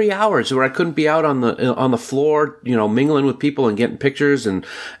 3 hours where I couldn't be out on the floor, mingling with people and getting pictures, and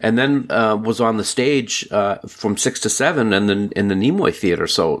then was on the stage from 6 to 7, and then in the Nimoy Theater.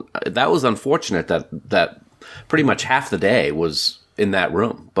 So that was unfortunate that pretty much half the day was in that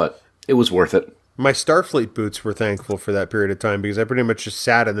room, but it was worth it. My Starfleet boots were thankful for that period of time because I pretty much just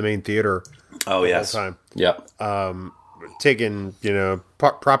sat in the main theater the whole time. Yep. Taking,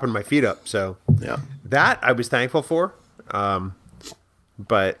 propping my feet up. So yeah, that I was thankful for.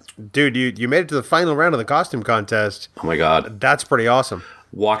 But dude, you made it to the final round of the costume contest. Oh my God. That's pretty awesome.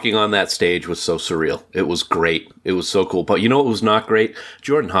 Walking on that stage was so surreal. It was great. It was so cool. But you know what was not great?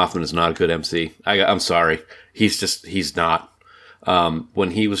 Jordan Hoffman is not a good MC. I'm sorry. He's not.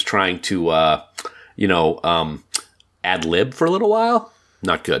 When he was trying to, ad lib for a little while,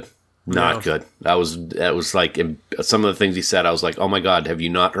 not good. Not good. That was like some of the things he said. I was like, oh my God, have you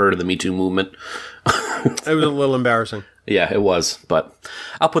not heard of the Me Too movement? It was a little embarrassing. Yeah, it was. But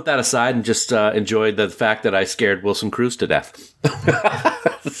I'll put that aside and just enjoy the fact that I scared Wilson Cruz to death.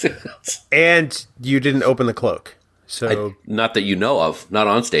 And you didn't open the cloak. So not that you know of. Not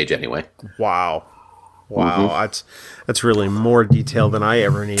on stage anyway. Wow. Mm-hmm. That's really more detail than I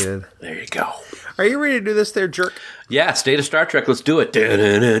ever needed. There you go. Are you ready to do this there, jerk? Yeah, State of Star Trek. Let's do it.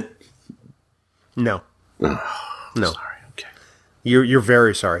 No. No. Sorry. Okay. You're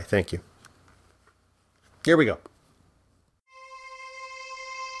very sorry. Thank you. Here we go.